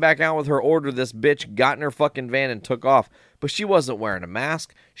lady came back out with her order. This bitch got in her fucking van and took off. But she wasn't wearing a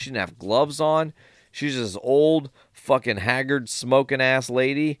mask. She didn't have gloves on. She's this old, fucking haggard, smoking-ass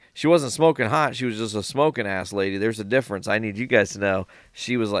lady. She wasn't smoking hot. She was just a smoking-ass lady. There's a difference. I need you guys to know.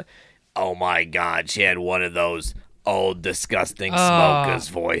 She was like, oh, my God. She had one of those old, disgusting smokers'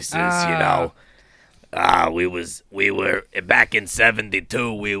 voices, you know. We were back in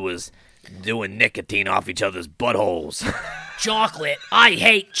 72. We was doing nicotine off each other's buttholes. Chocolate. I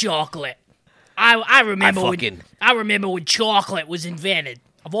hate chocolate. I remember when chocolate was invented.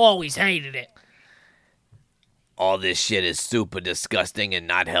 I've always hated it. All this shit is super disgusting and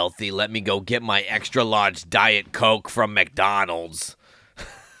not healthy. Let me go get my extra large Diet Coke from McDonald's.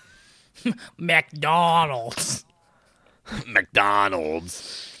 McDonald's.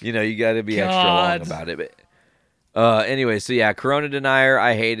 McDonald's. You know, you got to be extra long about it. But anyway, so yeah, Corona Denier,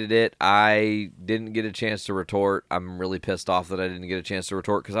 I hated it. I didn't get a chance to retort. I'm really pissed off that I didn't get a chance to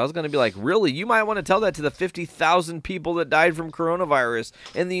retort because I was going to be like, really? You might want to tell that to the 50,000 people that died from coronavirus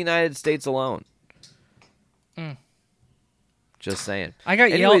in the United States alone. Just saying. I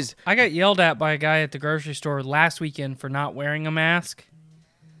got yelled at by a guy at the grocery store last weekend for not wearing a mask.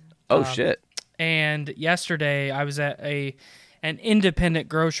 Oh, shit. And yesterday I was at an independent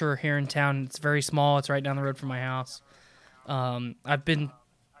grocer here in town. It's very small. It's right down the road from my house. I've been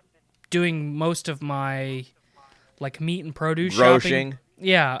doing most of my like meat and produce shopping.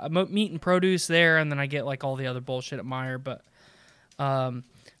 Yeah, meat and produce there, and then I get like all the other bullshit at Meijer. But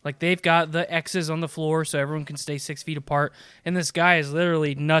like they've got the X's on the floor so everyone can stay 6 feet apart. And this guy is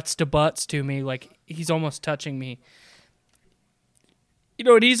literally nuts to butts to me. Like he's almost touching me. You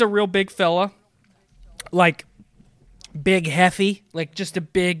know, and he's a real big fella. Like big heffy, like just a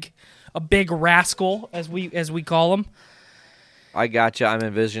big rascal as we call him. I gotcha. I'm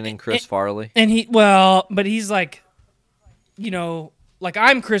envisioning Chris Farley. And but he's like, you know, like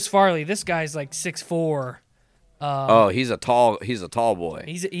I'm Chris Farley. This guy's like 6'4". He's a tall boy.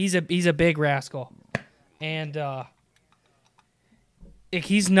 He's a big rascal, and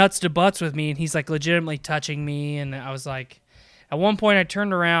he's nuts to butts with me, and he's like legitimately touching me. And I was like, at one point I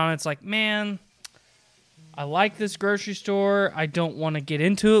turned around and it's like, man, I like this grocery store. I don't want to get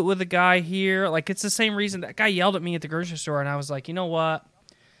into it with a guy here. Like, it's the same reason that guy yelled at me at the grocery store, and I was like, you know what?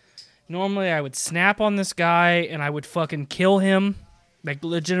 Normally, I would snap on this guy, and I would fucking kill him. Like,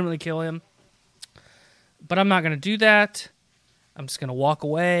 legitimately kill him. But I'm not going to do that. I'm just going to walk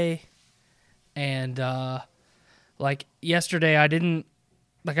away. And, like, yesterday, I turned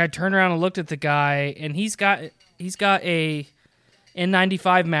around and looked at the guy, and he's got a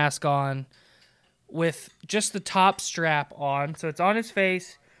N95 mask on, with just the top strap on. So it's on his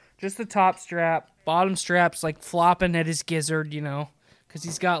face, just the top strap. Bottom strap's like flopping at his gizzard, you know, because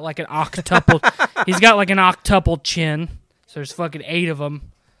he's got like an octuple. He's got like an octuple chin. So there's fucking 8 of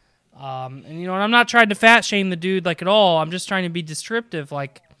them. And you know, and I'm not trying to fat shame the dude like at all. I'm just trying to be descriptive.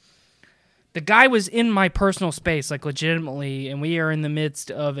 Like the guy was in my personal space, like legitimately, and we are in the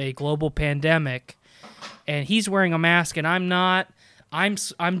midst of a global pandemic, and he's wearing a mask and I'm not.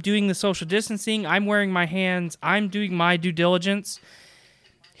 I'm doing the social distancing. I'm wearing my hands. I'm doing my due diligence.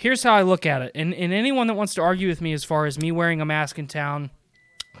 Here's how I look at it. And anyone that wants to argue with me as far as me wearing a mask in town,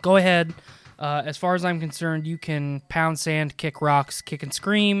 go ahead. As far as I'm concerned, you can pound sand, kick rocks, kick and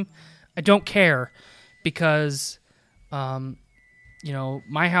scream. I don't care because,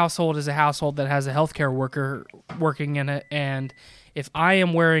 my household is a household that has a healthcare worker working in it. And if I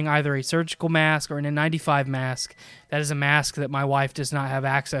am wearing either a surgical mask or an N95 mask, that is a mask that my wife does not have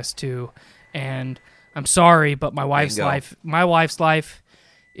access to. And I'm sorry, but my wife's life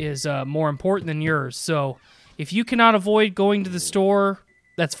is more important than yours. So if you cannot avoid going to the store,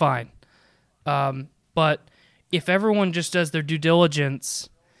 that's fine. But if everyone just does their due diligence,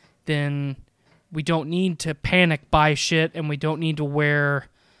 then we don't need to panic buy shit, and we don't need to wear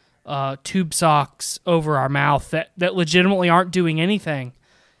tube socks over our mouth that legitimately aren't doing anything.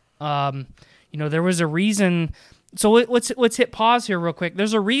 There was a reason. So let's hit pause here real quick.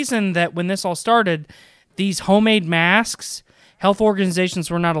 There's a reason that when this all started, these homemade masks, health organizations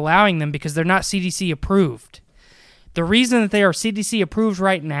were not allowing them because they're not CDC approved. The reason that they are CDC approved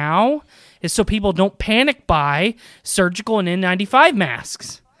right now is so people don't panic buy surgical and N95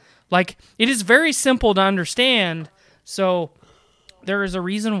 masks. Like, it is very simple to understand. So there is a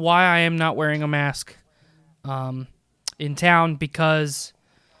reason why I am not wearing a mask in town, because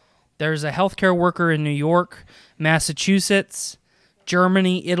there's a healthcare worker in New York, Massachusetts,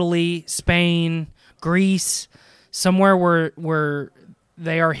 Germany, Italy, Spain, Greece, somewhere where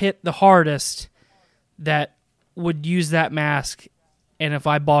they are hit the hardest, that would use that mask, and if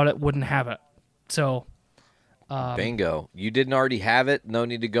I bought it, wouldn't have it. So, bingo! You didn't already have it. No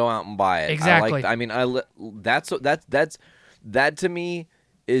need to go out and buy it. Exactly. That to me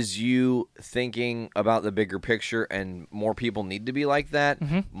is you thinking about the bigger picture, and more people need to be like that.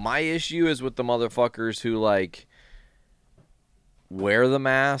 Mm-hmm. My issue is with the motherfuckers who wear the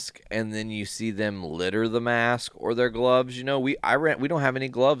mask and then you see them litter the mask or their gloves. We don't have any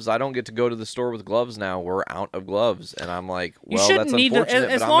gloves. I don't get to go to the store with gloves now. We're out of gloves, and I'm like, well, you shouldn't that's need unfortunate.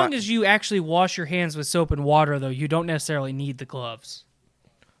 as long as you actually wash your hands with soap and water, though, you don't necessarily need the gloves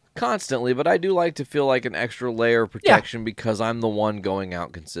constantly. But I do like to feel like an extra layer of protection because I'm the one going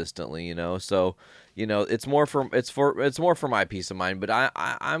out consistently. So it's more for my peace of mind. But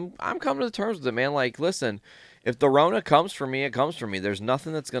I'm coming to terms with it, man. Like, listen. If the Rona comes for me, it comes for me. There's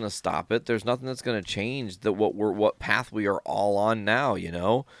nothing that's going to stop it. There's nothing that's going to change what path we are all on now,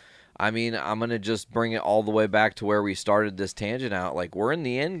 I mean, I'm going to just bring it all the way back to where we started this tangent out. Like, we're in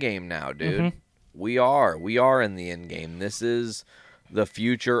the end game now, dude. Mm-hmm. We are in the end game. This is the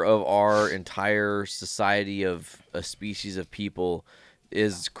future of our entire society of a species of people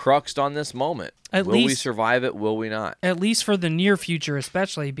is cruxed on this moment. Will we survive it? Will we not? At least for the near future,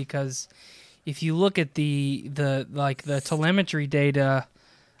 especially because if you look at the telemetry data,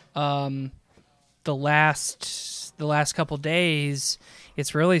 the last couple days,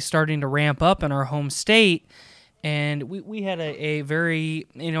 it's really starting to ramp up in our home state, and we had a very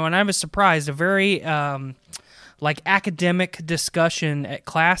and I was surprised, a very academic discussion at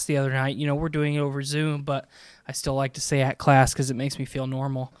class the other night. We're doing it over Zoom, but I still like to say at class because it makes me feel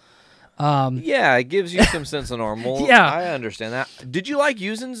normal. It gives you some sense of normal. Yeah, I understand that. Did you like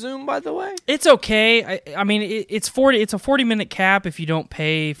using Zoom, by the way? It's okay. I mean, it's a 40-minute cap if you don't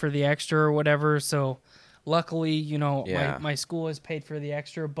pay for the extra or whatever. So, luckily, my school has paid for the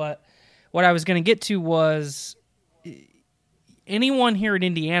extra. But what I was going to get to was anyone here in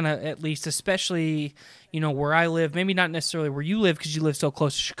Indiana, at least, especially where I live. Maybe not necessarily where you live because you live so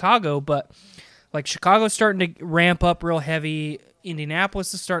close to Chicago, but like Chicago's starting to ramp up real heavy.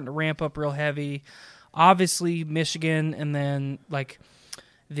 Indianapolis is starting to ramp up real heavy. Obviously, Michigan and then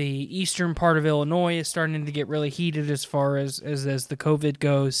the eastern part of Illinois is starting to get really heated as far as the COVID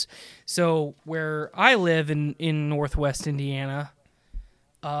goes. So where I live in northwest Indiana,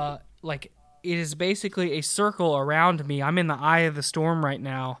 it is basically a circle around me. I'm in the eye of the storm right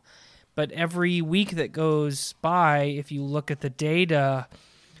now. But every week that goes by, if you look at the data,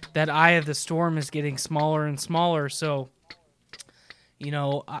 that eye of the storm is getting smaller and smaller. So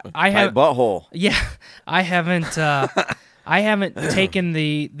I have butthole. Yeah, I haven't taken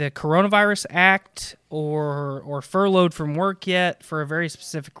the Coronavirus Act or furloughed from work yet for a very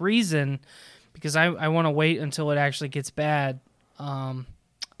specific reason, because I want to wait until it actually gets bad. And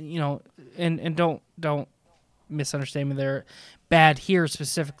don't misunderstand me there. Bad here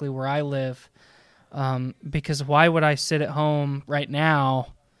specifically where I live, because why would I sit at home right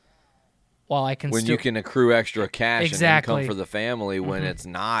now? While I can when you can accrue extra cash and income for the family when Mm-hmm. it's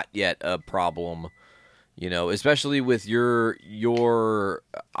not yet a problem, especially with your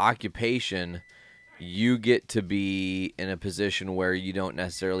occupation, you get to be in a position where you don't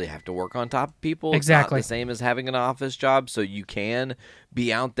necessarily have to work on top of people. Exactly. It's not the same as having an office job, so you can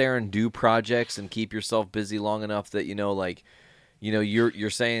be out there and do projects and keep yourself busy long enough that, you're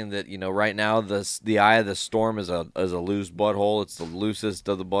saying that, right now the eye of the storm is a loose butthole. It's the loosest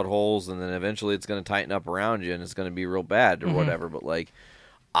of the buttholes, and then eventually it's going to tighten up around you and it's going to be real bad or whatever. But like,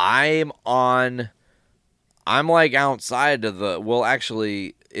 I'm like outside of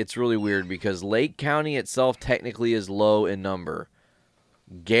actually, it's really weird because Lake County itself technically is low in number.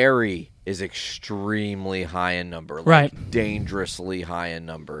 Gary is extremely high in number, like right. dangerously high in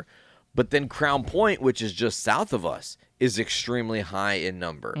number. But then Crown Point, which is just south of us, is extremely high in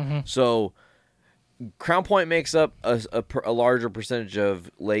number. So Crown Point makes up a larger percentage of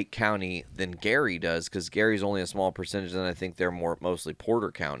Lake County than Gary does, because Gary's only a small percentage, and I think they're mostly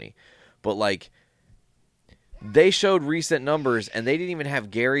Porter County. But like, they showed recent numbers, and they didn't even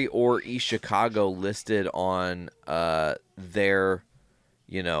have Gary or East Chicago listed on their,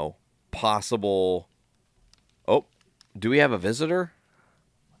 possible. Oh, do we have a visitor?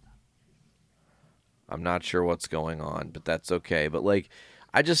 I'm not sure what's going on, but that's okay. But like,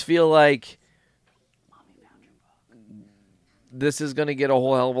 I just feel like this is gonna get a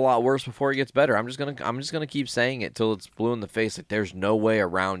whole hell of a lot worse before it gets better. I'm just gonna keep saying it till it's blue in the face. Like, there's no way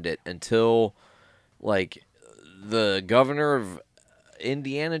around it until, like, the governor of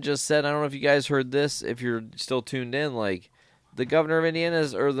Indiana just said, I don't know if you guys heard this, if you're still tuned in, like, the governor of Indiana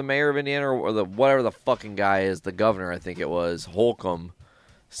or the mayor of Indiana or the whatever the fucking guy is, the governor, I think it was, Holcomb,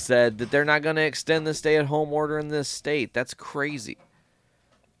 said that they're not going to extend the stay-at-home order in this state. That's crazy.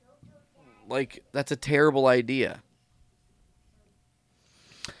 Like, that's a terrible idea.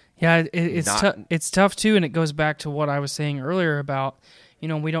 Yeah, it's tough too, and it goes back to what I was saying earlier about,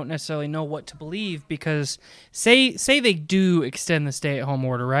 we don't necessarily know what to believe, because say they do extend the stay-at-home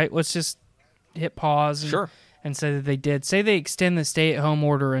order, right? Let's just hit pause and say that they did. Say they extend the stay-at-home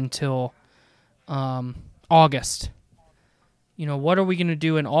order until August. What are we going to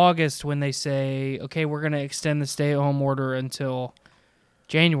do in August when they say, okay, we're going to extend the stay-at-home order until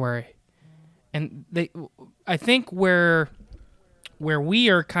January? And I think where we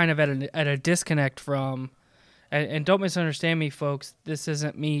are kind of at a disconnect from, and don't misunderstand me, folks, this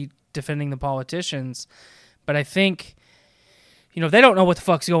isn't me defending the politicians, but I think, they don't know what the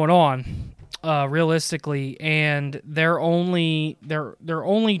fuck's going on, realistically, and their only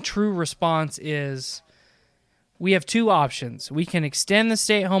true response is, we have two options. We can extend the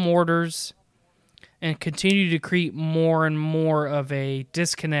stay-at-home orders and continue to create more and more of a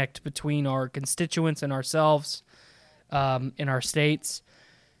disconnect between our constituents and ourselves in our states.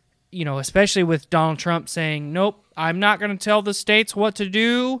 Especially with Donald Trump saying, nope, I'm not going to tell the states what to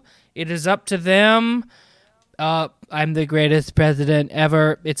do. It is up to them. I'm the greatest president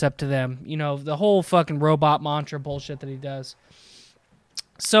ever. It's up to them. The whole fucking robot mantra bullshit that he does.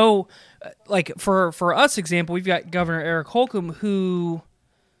 So, like, for us example, we've got Governor Eric Holcomb who,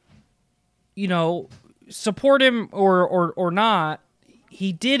 support him or not,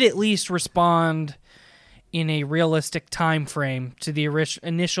 he did at least respond in a realistic time frame to the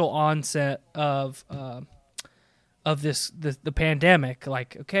initial onset of the pandemic.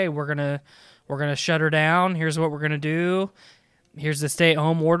 Like, okay, we're gonna shut her down. Here's what we're gonna do. Here's the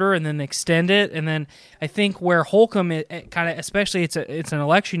stay-at-home order, and then extend it. And then I think where Holcomb kind of, especially it's an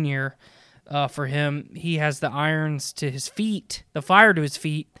election year for him, he has the irons to his feet, the fire to his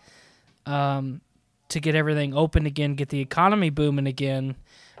feet, to get everything open again, get the economy booming again.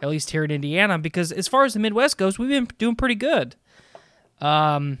 At least here in Indiana, because as far as the Midwest goes, we've been doing pretty good.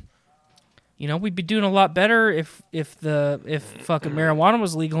 We'd be doing a lot better if fucking marijuana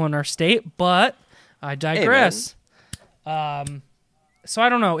was legal in our state, but I digress. So I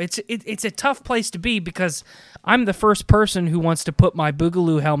don't know. It's a tough place to be, because I'm the first person who wants to put my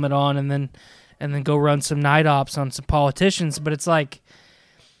Boogaloo helmet on and then go run some night ops on some politicians, but it's like,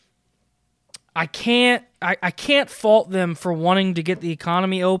 I can't fault them for wanting to get the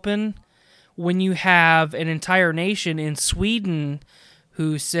economy open when you have an entire nation in Sweden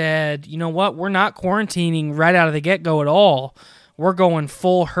who said, you know what, we're not quarantining right out of the get-go at all. We're going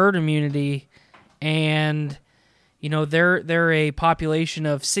full herd immunity, and they're a population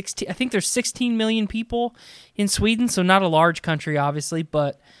of 16. I think there's 16 million people in Sweden, so not a large country, obviously,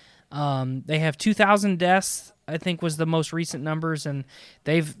 but they have 2,000 deaths, I think was the most recent numbers, and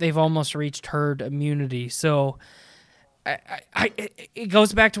they've almost reached herd immunity. So it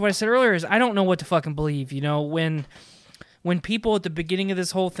goes back to what I said earlier, is I don't know what to fucking believe. When people at the beginning of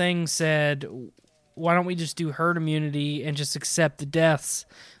this whole thing said, why don't we just do herd immunity and just accept the deaths?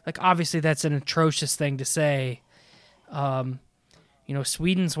 Like, obviously that's an atrocious thing to say.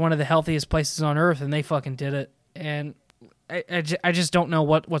 Sweden's one of the healthiest places on earth, and they fucking did it. And I just don't know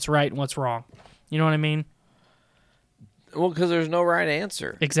what's right and what's wrong. You know what I mean? Well, because there's no right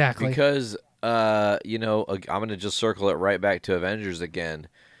answer. Exactly. Because, I'm going to just circle it right back to Avengers again.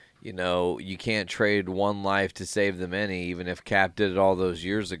 You can't trade one life to save the many, even if Cap did it all those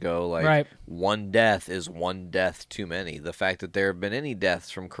years ago. Like, One death is one death too many. The fact that there have been any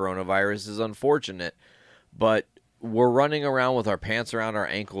deaths from coronavirus is unfortunate, but we're running around with our pants around our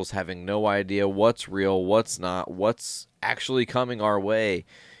ankles, having no idea what's real, what's not, what's actually coming our way.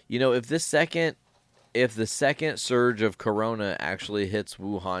 If the second surge of corona actually hits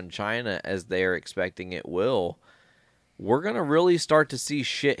Wuhan, China, as they are expecting it will, we're going to really start to see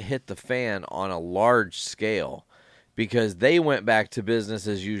shit hit the fan on a large scale, because they went back to business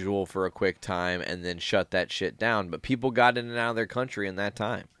as usual for a quick time and then shut that shit down. But people got in and out of their country in that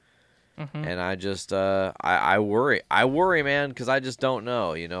time. Mm-hmm. And I just, I worry. I worry, man, because I just don't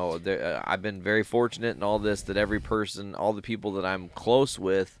know. I've been very fortunate in all this that every person, all the people that I'm close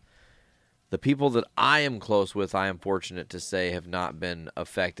with, the people that I am close with, I am fortunate to say, have not been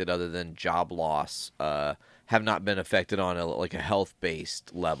affected other than job loss, have not been affected on a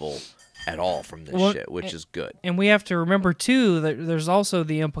health-based level at all from this shit, which is good. And we have to remember, too, that there's also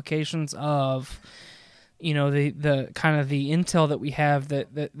the implications of, the kind of the intel that we have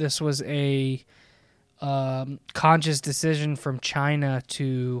that this was a conscious decision from China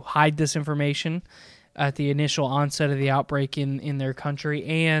to hide this information at the initial onset of the outbreak in their country,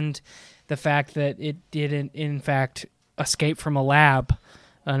 and the fact that it didn't, in fact, escape from a lab,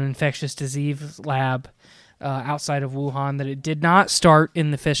 an infectious disease lab outside of Wuhan, that it did not start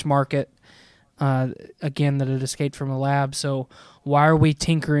in the fish market, again, that it escaped from a lab. So why are we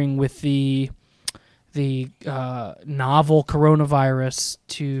tinkering with the novel coronavirus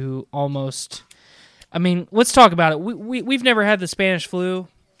to almost... I mean, let's talk about it. We've never had the Spanish flu.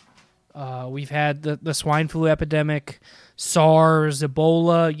 We've had the swine flu epidemic, SARS,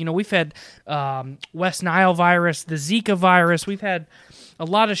 Ebola. We've had West Nile virus, the Zika virus. We've had a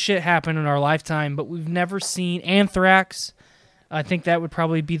lot of shit happen in our lifetime, but we've never seen anthrax. I think that would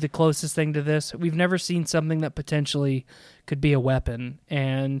probably be the closest thing to this. We've never seen something that potentially could be a weapon.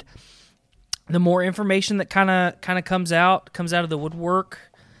 And the more information that kind of comes out of the woodwork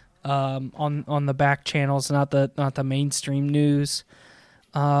on the back channels, not the mainstream news.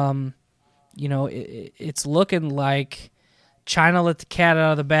 It's looking like China let the cat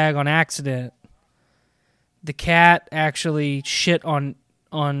out of the bag on accident. The cat actually shit on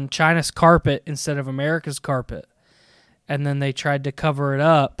China's carpet instead of America's carpet. And then they tried to cover it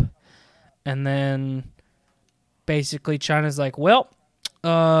up. And then basically China's like, well,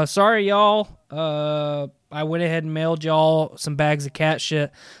 sorry, y'all. I went ahead and mailed y'all some bags of cat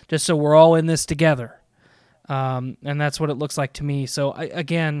shit just so we're all in this together. And that's what it looks like to me. So,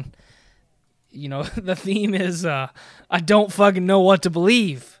 again, the theme is I don't fucking know what to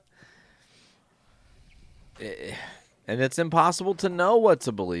believe. And it's impossible to know what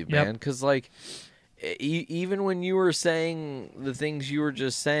to believe, man. Because, even when you were saying the things you were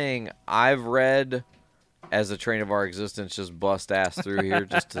just saying, I've read, as a train of our existence, just bust ass through here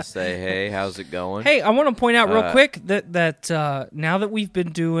just to say, hey, how's it going? Hey, I want to point out real quick that now that we've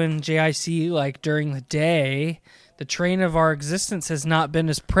been doing JIC during the day, the train of our existence has not been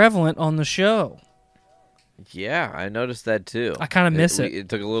as prevalent on the show. Yeah, I noticed that too. I kind of miss it. It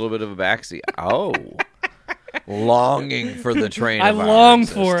took a little bit of a backseat. Oh, longing for the train of our long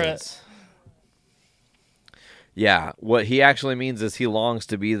existence. for it. Yeah, what he actually means is he longs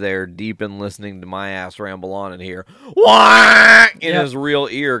to be there deep in listening to my ass ramble on and hear "wah" in his real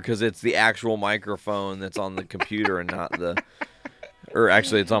ear, because it's the actual microphone that's on the computer and not the... Or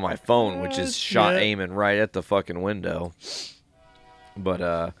actually, it's on my phone, which is shot aiming right at the fucking window.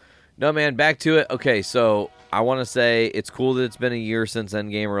 But, no, man, back to it. Okay, so I want to say it's cool that it's been a year since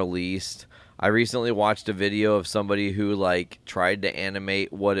Endgame released. I recently watched a video of somebody who, tried to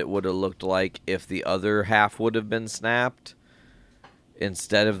animate what it would have looked like if the other half would have been snapped.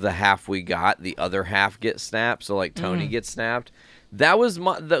 Instead of the half we got, the other half gets snapped. So, Tony gets snapped. That was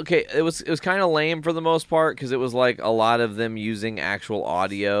it was kind of lame for the most part, because it was a lot of them using actual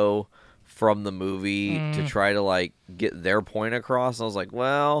audio from the movie to try to get their point across. And I was like,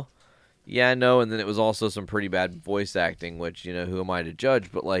 well, yeah, no. And then it was also some pretty bad voice acting, which, who am I to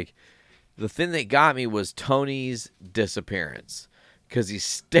judge? But the thing that got me was Tony's disappearance, because he's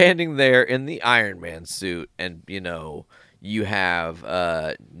standing there in the Iron Man suit, and you have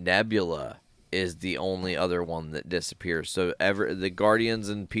Nebula is the only other one that disappears. So the Guardians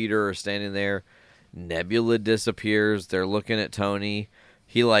and Peter are standing there. Nebula disappears. They're looking at Tony.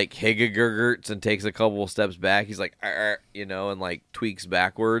 he like higgagurgerts and takes a couple steps back. He's like, you know, and like tweaks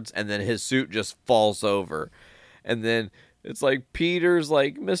backwards, and then his suit just falls over. And then it's like Peter's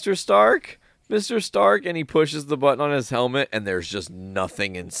like, Mr. Stark, and he pushes the button on his helmet, and there's just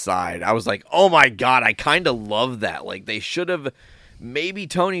nothing inside. I was like, oh my God, I kind of love that. Like, they should have, maybe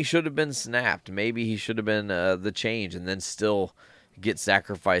Tony should have been snapped. Maybe he should have been the change and then still get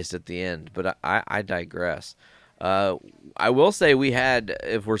sacrificed at the end. But I digress. I will say we had,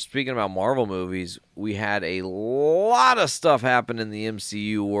 if we're speaking about Marvel movies, we had a lot of stuff happen in the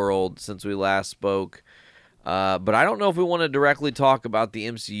MCU world since we last spoke. But I don't know if we want to directly talk about the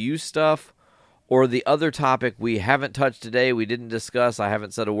MCU stuff or the other topic we haven't touched today, we didn't discuss. I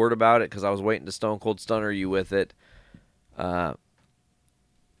haven't said a word about it because I was waiting to Stone Cold Stunner you with it. 5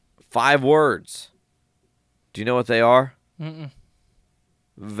 words. Do you know what they are? Mm-mm.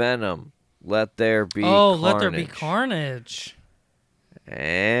 Venom. Let there be carnage. Let there be carnage.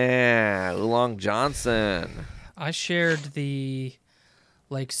 Yeah, Oolong Johnson. I shared the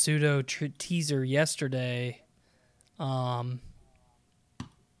pseudo teaser yesterday. And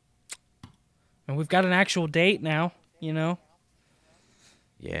we've got an actual date now, you know?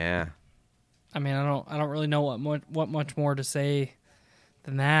 Yeah. I mean, I don't really know what much more to say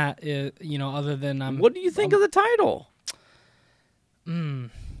than that, you know, other than What do you think of the title? You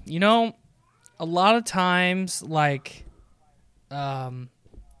know, a lot of times,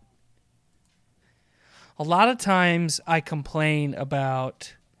 I complain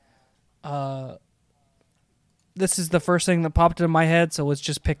about, this is the first thing that popped into my head, so let's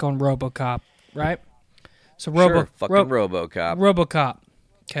just pick on RoboCop, right? So RoboCop. RoboCop,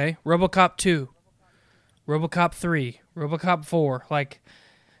 okay? RoboCop 2, RoboCop 3, RoboCop 4,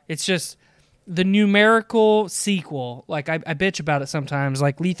 it's just the numerical sequel. I bitch about it sometimes,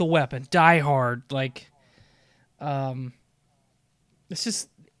 like Lethal Weapon, Die Hard, it's just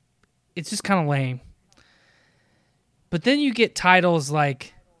kind of lame. But then you get titles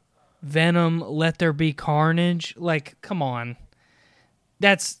like Venom, Let There Be Carnage. Come on.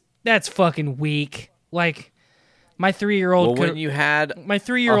 That's fucking weak. My 3-year-old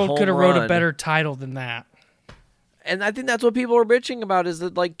could have wrote a better title than that. And I think that's what people are bitching about is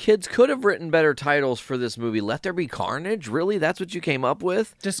that kids could have written better titles for this movie. Let There Be Carnage? Really? That's what you came up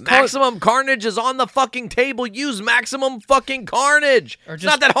with? Just Maximum Carnage is on the fucking table. Use Maximum fucking Carnage. It's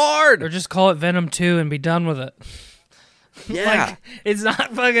not that hard. Or just call it Venom 2 and be done with it. Yeah. It's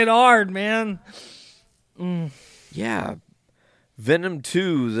not fucking hard, man. Yeah. Venom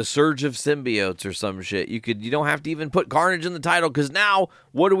 2, The Surge of Symbiotes or some shit. You don't have to even put Carnage in the title because now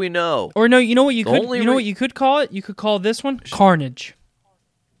what do we know? Or no, you know what you could what you could call it? You could call this one Carnage.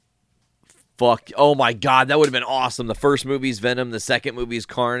 Fuck. Oh my God, that would have been awesome. The first movie's Venom, the second movie's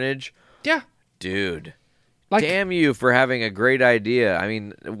Carnage. Yeah. Dude. Damn you for having a great idea. I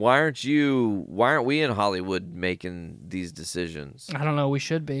mean, why aren't we in Hollywood making these decisions? I don't know, we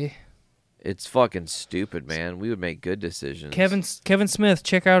should be. It's fucking stupid, man. We would make good decisions. Kevin Smith,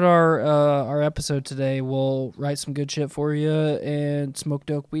 check out our episode today. We'll write some good shit for you and smoke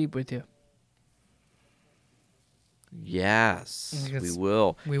dope weed with you. Yes, we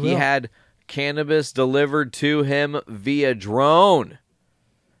will. We will. He had cannabis delivered to him via drone.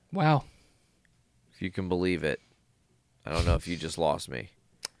 Wow. If you can believe it. I don't know if you just lost me.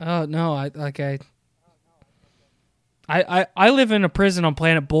 Oh, no, I live in a prison on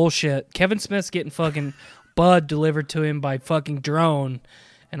planet bullshit. Kevin Smith's getting fucking bud delivered to him by fucking drone,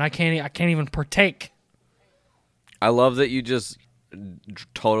 and I can't even partake. I love that you just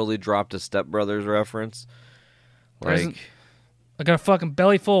totally dropped a Step Brothers reference. I got a fucking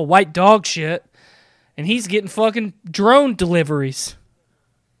belly full of white dog shit, and he's getting fucking drone deliveries.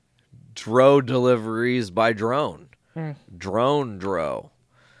 Dro deliveries by drone. Drone dro.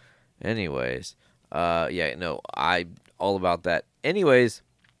 Anyways. All about that. Anyways,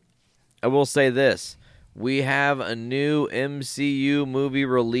 I will say this. We have a new MCU movie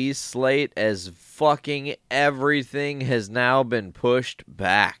release slate as fucking everything has now been pushed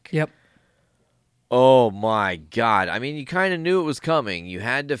back. Yep. Oh my God. I mean, you kind of knew it was coming. You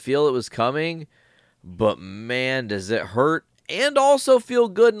had to feel it was coming, but man, does it hurt and also feel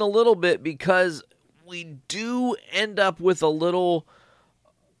good in a little bit because we do end up with a little...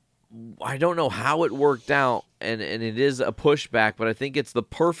 I don't know how it worked out, and it is a pushback, but I think it's the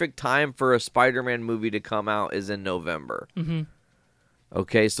perfect time for a Spider-Man movie to come out is in November. Mm-hmm.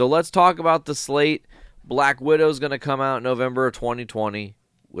 Okay, so let's talk about the slate. Black Widow's going to come out in November of 2020,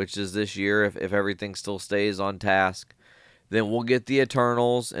 which is this year if everything still stays on task. Then we'll get the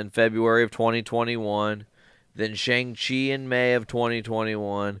Eternals in February of 2021. Then Shang-Chi in May of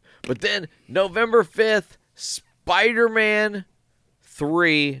 2021. But then November 5th, Spider-Man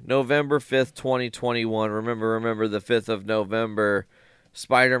 3, November 5th, 2021. Remember the 5th of November.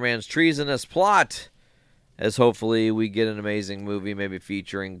 Spider-Man's treasonous plot. As hopefully we get an amazing movie, maybe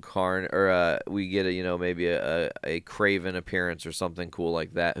featuring we get maybe a Craven appearance or something cool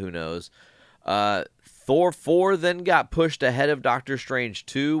like that. Who knows? Thor 4 then got pushed ahead of Doctor Strange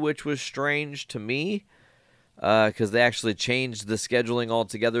 2, which was strange to me because they actually changed the scheduling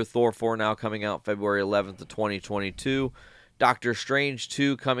altogether. Thor 4 now coming out February 11th of 2022. Doctor Strange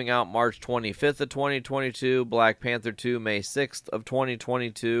 2 coming out March 25th of 2022. Black Panther 2 May 6th of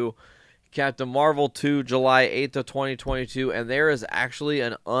 2022. Captain Marvel 2 July 8th of 2022. And there is actually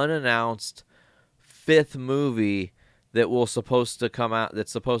an unannounced 5th movie that's supposed to come out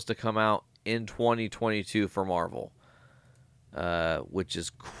in 2022 for Marvel, which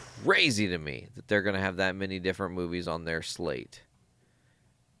is crazy to me that they're going to have that many different movies on their slate.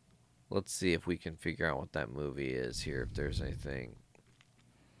 Let's see if we can figure out what that movie is here, if there's anything.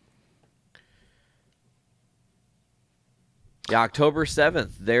 Yeah, October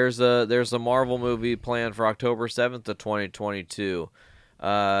 7th. There's a Marvel movie planned for October 7th of 2022.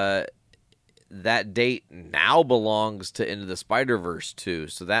 That date now belongs to Into the Spider-Verse 2,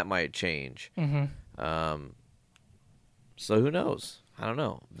 so that might change. Mm-hmm. So who knows? I don't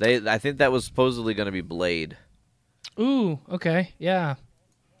know. I think that was supposedly going to be Blade. Ooh, okay, yeah.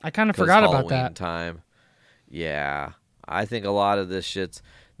 I kind of forgot about that. Time. Yeah, I think a lot of this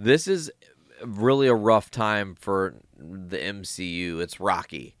this is really a rough time for the MCU. It's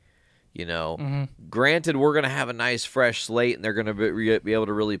rocky. Granted, we're going to have a nice fresh slate, and they're going to be able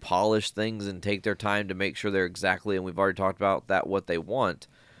to really polish things and take their time to make sure they're exactly, and we've already talked about that, what they want.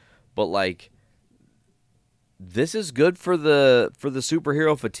 But, this is good for the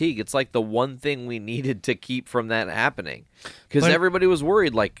superhero fatigue. It's like the one thing we needed to keep from that happening. Because everybody was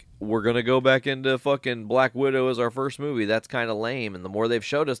worried, we're going to go back into fucking Black Widow as our first movie. That's kind of lame. And the more they've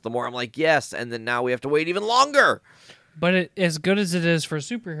showed us, the more I'm like, yes. And then now we have to wait even longer. But as good as it is for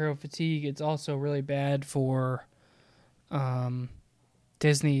superhero fatigue, it's also really bad for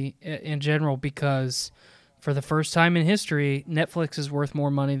Disney in general because for the first time in history, Netflix is worth more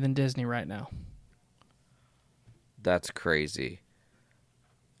money than Disney right now. That's crazy.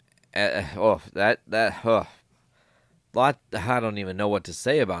 I don't even know what to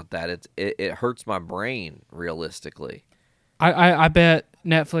say about that. It hurts my brain, realistically. I bet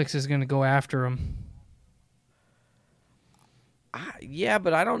Netflix is going to go after them. Yeah,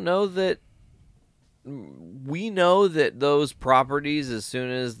 but I don't know that. We know that those properties, as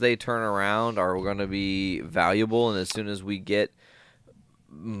soon as they turn around, are going to be valuable, and as soon as we get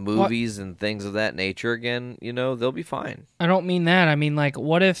movies and things of that nature again, they'll be fine. I don't mean that. I mean,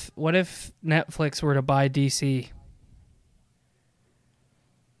 what if Netflix were to buy DC?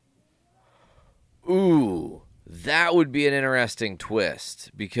 Ooh, that would be an interesting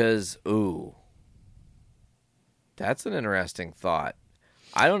twist because, that's an interesting thought.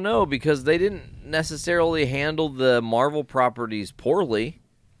 I don't know, because they didn't necessarily handle the Marvel properties poorly,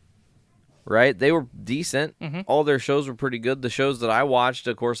 right? They were decent. Mm-hmm. All their shows were pretty good. The shows that I watched,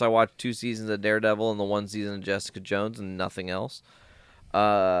 of course, I watched 2 seasons of Daredevil and the 1 season of Jessica Jones and nothing else.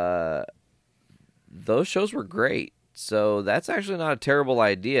 Those shows were great. So that's actually not a terrible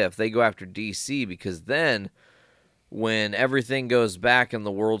idea if they go after DC, because then when everything goes back and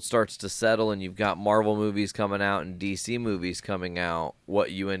the world starts to settle and you've got Marvel movies coming out and DC movies coming out,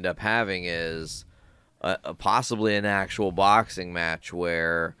 what you end up having is possibly an actual boxing match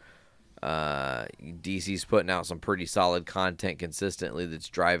where DC's putting out some pretty solid content consistently that's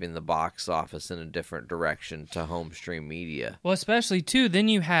driving the box office in a different direction to home stream media. Well, especially, too, then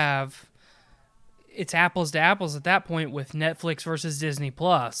you have... It's apples to apples at that point with Netflix versus Disney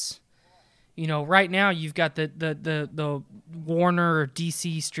Plus. Right now you've got the Warner or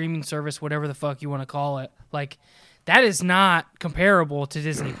DC streaming service, whatever the fuck you want to call it. That is not comparable to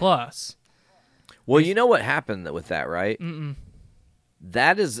Disney Plus. Well, you know what happened with that, right? Mm-mm.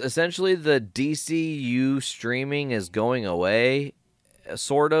 That is essentially the DCU streaming is going away,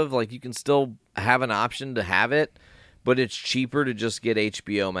 sort of. You can still have an option to have it, but it's cheaper to just get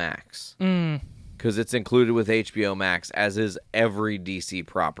HBO Max. Because it's included with HBO Max, as is every DC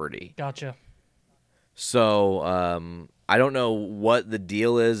property. Gotcha. So, I don't know what the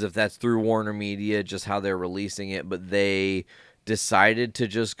deal is, if that's through Warner Media, just how they're releasing it, but they decided to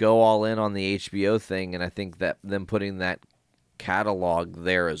just go all in on the HBO thing, and I think that them putting that catalog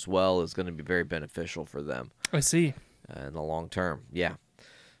there as well is going to be very beneficial for them. I see. In the long term, yeah.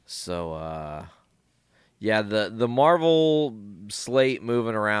 So, yeah, the Marvel slate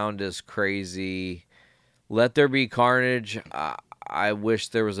moving around is crazy. Let There Be Carnage. I wish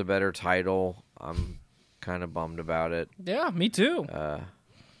there was a better title. Kind of bummed about it. Yeah, me too.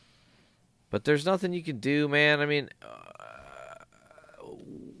 But there's nothing you can do, man. I mean,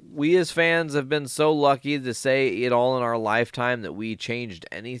 we as fans have been so lucky to say it all in our lifetime that we changed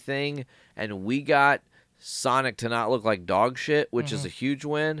anything, and we got Sonic to not look like dog shit, which is a huge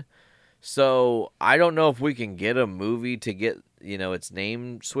win. So I don't know if we can get a movie to get, its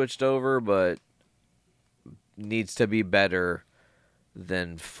name switched over, but needs to be better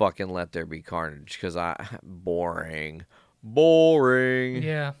than fucking Let There Be Carnage, because boring.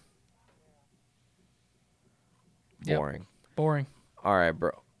 Yeah. Boring. Yep. Boring. All right,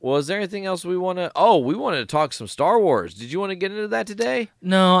 bro. Well, is there anything else we want to... Oh, we wanted to talk some Star Wars. Did you want to get into that today?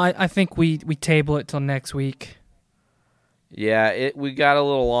 No, I think we table it till next week. Yeah, we got a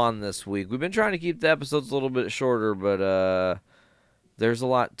little on this week. We've been trying to keep the episodes a little bit shorter, but there's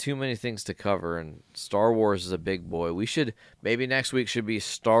too many things to cover, and Star Wars is a big boy. Maybe next week should be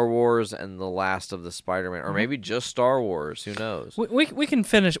Star Wars and the last of the Spider-Man, or maybe just Star Wars. Who knows? We can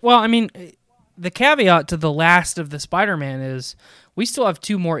finish. Well, I mean, the caveat to the last of the Spider-Man is we still have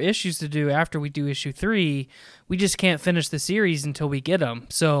 2 more issues to do after we do issue 3. We just can't finish the series until we get them.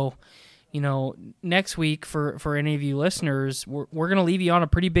 So, next week for any of you listeners, we're going to leave you on a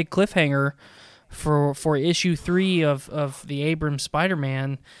pretty big cliffhanger for issue 3 of the Abrams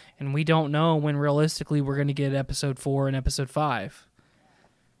Spider-Man, and we don't know when realistically we're going to get episode 4 and episode 5.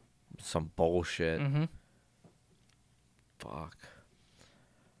 Some bullshit. Mm-hmm. Fuck.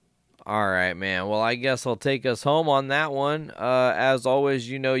 All right, man. Well, I guess I'll take us home on that one. As always,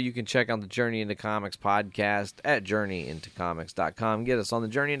 you can check out the Journey into Comics podcast at journeyintocomics.com. Get us on the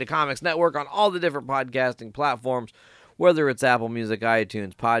Journey into Comics network on all the different podcasting platforms, whether it's Apple Music,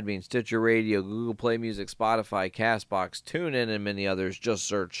 iTunes, Podbean, Stitcher Radio, Google Play Music, Spotify, CastBox, TuneIn, and many others. Just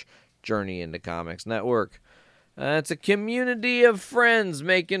search Journey into Comics network. It's a community of friends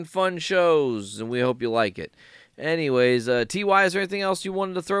making fun shows, and we hope you like it. Anyways, T.Y., is there anything else you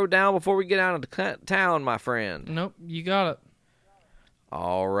wanted to throw down before we get out of town, my friend? Nope, you got it.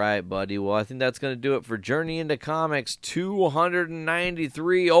 All right, buddy. Well, I think that's going to do it for Journey into Comics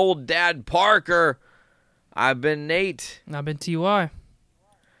 293, Old Dad Parker. I've been Nate. I've been T.Y.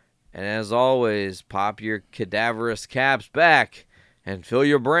 And as always, pop your cadaverous caps back and fill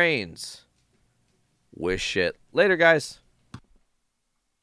your brains with shit. Later, guys.